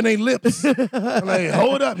yapping their lips. I'm like,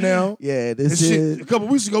 hold up now. Yeah. This This shit, is a couple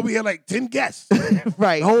weeks ago, we had like 10 guests.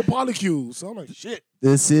 right. The whole polycule. So I'm like, shit.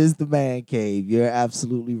 This is the man cave. You're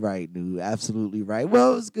absolutely right, dude. Absolutely right.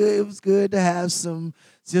 Well, it was good. It was good to have some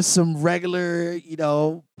regular,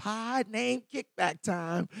 pod name kickback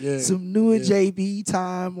time. Yeah. Some newer Yeah. JB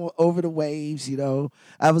time over the waves.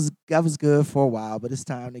 I was good for a while, but it's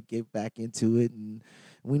time to get back into it, and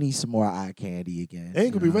we need some more eye candy again. They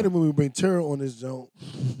ain't gonna be ready when we bring Tara on this joint.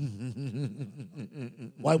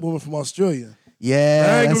 White woman from Australia. Yeah,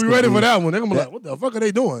 I ain't that's gonna be ready for that one. They're gonna be like, what the fuck are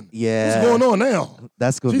they doing? Yeah, What's going on now?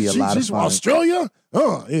 That's gonna be a lot of She's from fun. Australia?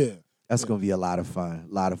 Yeah. That's gonna be a lot of fun.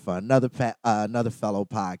 A lot of fun. Another fellow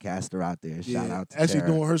podcaster out there. Shout out to actually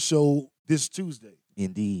Tara. doing her show this Tuesday.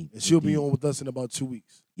 Indeed. And she'll be Indeed. on with us in about 2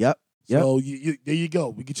 weeks. Yep. So there you go.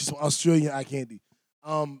 We get you some Australian eye candy.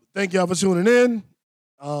 Thank y'all for tuning in.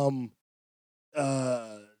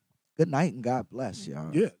 Good night and God bless y'all.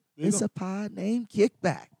 Yeah. there you It's go. a pod named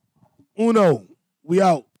Kickback. Uno. We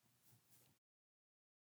out.